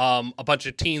 a bunch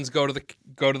of teens go to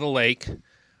the lake.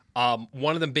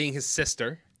 One of them being his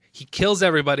sister. He kills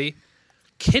everybody,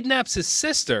 kidnaps his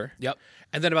sister. Yep.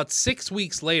 And then about 6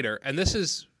 weeks later, and this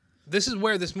is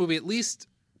where this movie at least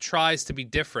tries to be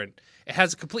different. It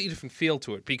has a completely different feel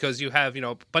to it because you have,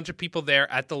 a bunch of people there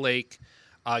at the lake,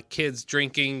 kids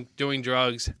drinking, doing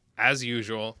drugs as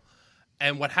usual.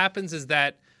 And what happens is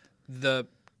that the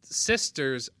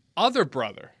sister's other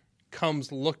brother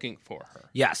comes looking for her.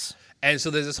 Yes. And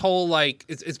so there's this whole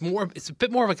it's a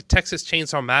bit more of a Texas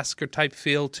Chainsaw Massacre type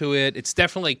feel to it. It's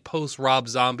definitely post Rob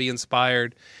Zombie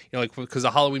inspired, because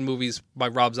the Halloween movies by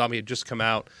Rob Zombie had just come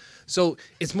out. So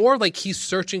it's more like he's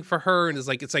searching for her, and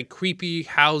it's creepy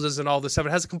houses and all this stuff.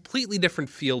 It has a completely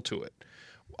different feel to it.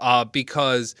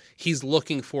 Because he's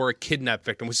looking for a kidnap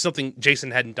victim, which is something Jason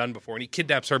hadn't done before. And he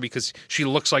kidnaps her because she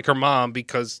looks like her mom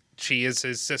because she is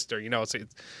his sister.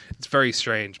 It's very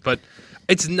strange. But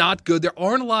it's not good. There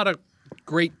aren't a lot of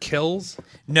great kills.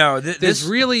 No, It's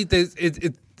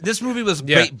This movie was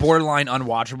Yeah. borderline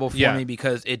unwatchable for Yeah. me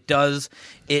because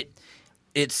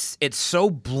it's so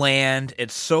bland,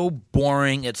 it's so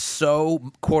boring, it's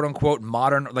so quote unquote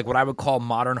modern, like what I would call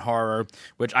modern horror,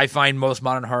 which I find most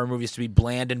modern horror movies to be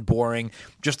bland and boring.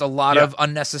 Just a lot of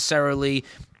unnecessarily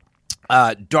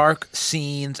dark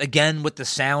scenes, again with the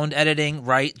sound editing,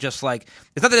 right? Just like,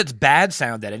 it's not that it's bad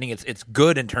sound editing, it's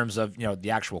good in terms of, you know,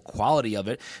 the actual quality of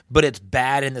it, but it's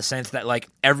bad in the sense that like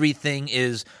everything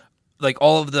is like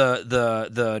all of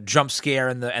the jump scare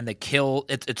and the kill,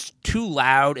 it's too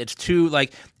loud, it's too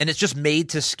like, and it's just made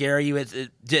to scare you.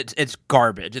 It's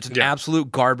garbage. It's an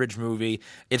absolute garbage movie.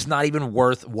 It's not even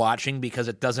worth watching because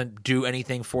it doesn't do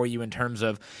anything for you in terms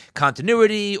of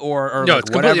continuity or No, like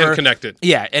it's completely whatever. unconnected.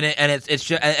 Yeah, it's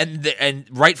just and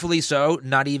rightfully so.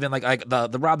 Not even like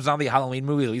the Rob Zombie Halloween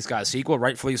movie at least got a sequel.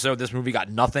 Rightfully so. This movie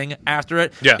got nothing after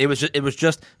it. Yeah. it was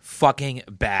just fucking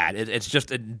bad. It's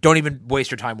just don't even waste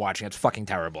your time watching. It's fucking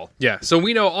terrible. Yeah, so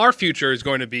we know our future is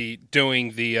going to be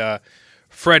doing the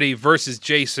Freddy versus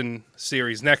Jason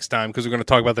series next time because we're going to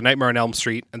talk about the Nightmare on Elm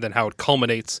Street and then how it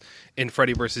culminates in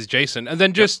Freddy versus Jason. And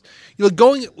then just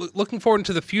looking forward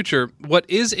into the future, what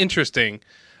is interesting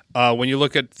when you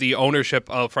look at the ownership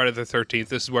of Friday the 13th,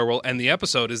 this is where we'll end the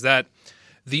episode, is that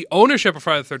the ownership of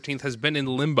Friday the 13th has been in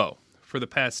limbo for the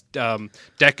past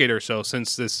decade or so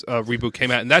since this reboot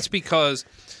came out. And that's because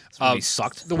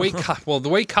Sucked. the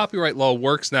way copyright law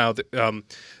works now.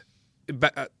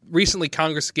 Recently,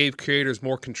 Congress gave creators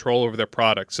more control over their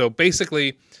product. So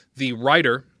basically, the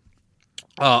writer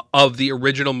of the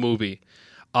original movie,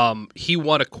 he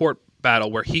won a court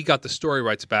battle where he got the story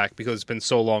rights back because it's been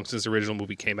so long since the original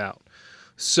movie came out.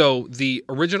 So the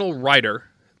original writer,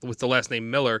 with the last name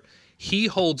Miller, he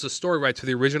holds the story rights for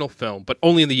the original film, but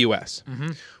only in the U.S.,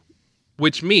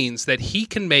 which means that he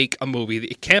can make a movie.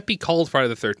 It can't be called Friday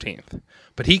the 13th,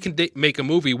 but he can make a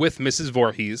movie with Mrs.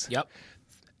 Voorhees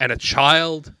and a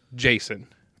child, Jason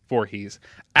Voorhees,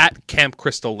 at Camp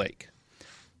Crystal Lake.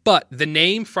 But the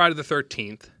name Friday the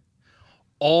 13th,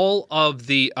 all of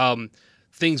the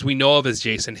things we know of as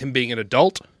Jason, him being an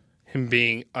adult, him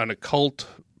being an occult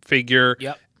figure,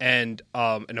 and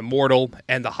an immortal,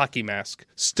 and the hockey mask,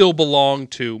 still belong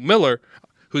to Miller,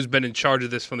 who's been in charge of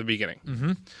this from the beginning.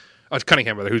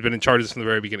 Cunningham, rather, who's been in charge of this from the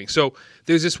very beginning. So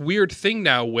there's this weird thing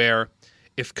now where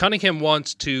if Cunningham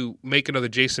wants to make another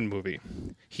Jason movie,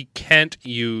 he can't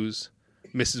use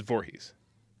Mrs. Voorhees.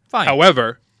 Fine.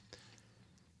 However,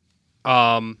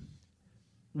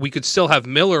 we could still have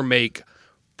Miller make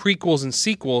prequels and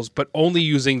sequels, but only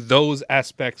using those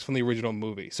aspects from the original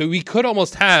movie. So we could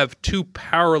almost have two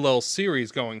parallel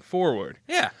series going forward.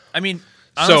 Yeah, I mean,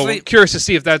 So honestly, curious to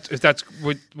see if that's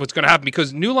what's going to happen,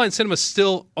 because New Line Cinema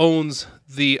still owns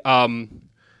the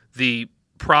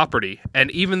property,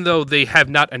 and even though they have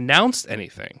not announced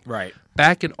anything, right?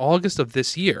 back in August of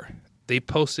this year, they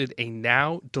posted a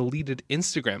now deleted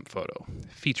Instagram photo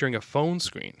featuring a phone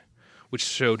screen, which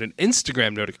showed an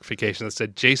Instagram notification that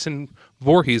said Jason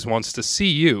Voorhees wants to see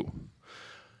you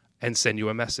and send you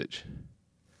a message.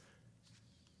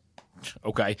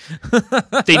 Okay.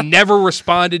 They never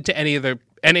responded to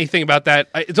anything about that.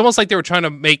 It's almost like they were trying to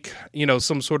make,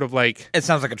 some sort of like It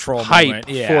sounds like a troll hype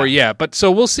moment. for, but so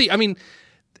we'll see. I mean,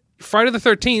 Friday the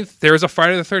 13th, there is a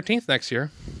Friday the 13th next year.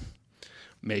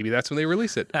 Maybe that's when they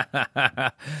release it.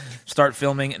 Start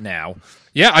filming now.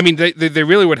 Yeah, I mean, they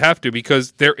really would have to,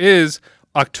 because there is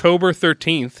October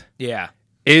 13th Yeah.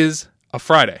 is a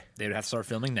Friday. They would have to start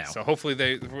filming now. So hopefully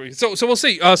So we'll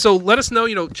see. So let us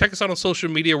know. Check us out on social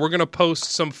media. We're gonna post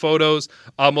some photos,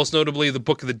 most notably the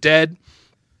Book of the Dead,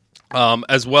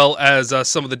 as well as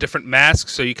some of the different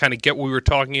masks. So you kind of get what we were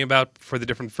talking about for the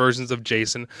different versions of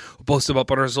Jason. We'll post them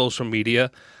up on our social media,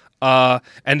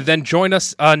 and then join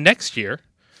us next year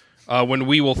when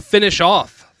we will finish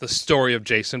off the story of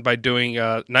Jason by doing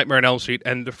Nightmare on Elm Street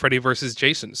and the Freddy vs.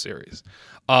 Jason series.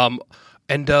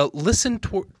 And listen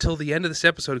till the end of this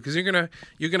episode, because you're gonna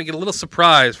get a little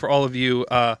surprise for all of you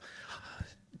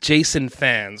Jason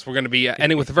fans. We're gonna be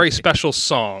ending with a very special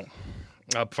song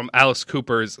from Alice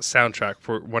Cooper's soundtrack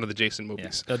for one of the Jason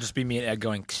movies. It'll just be me and Ed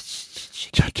going.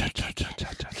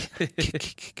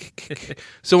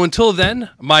 So until then,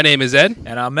 my name is Ed,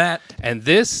 And I'm Matt. and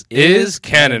this is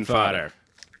Cannon Fodder.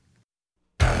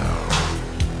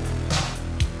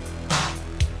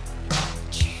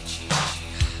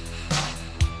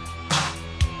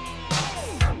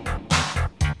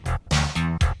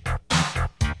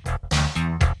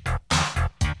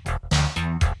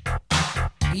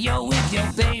 You're with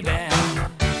your baby.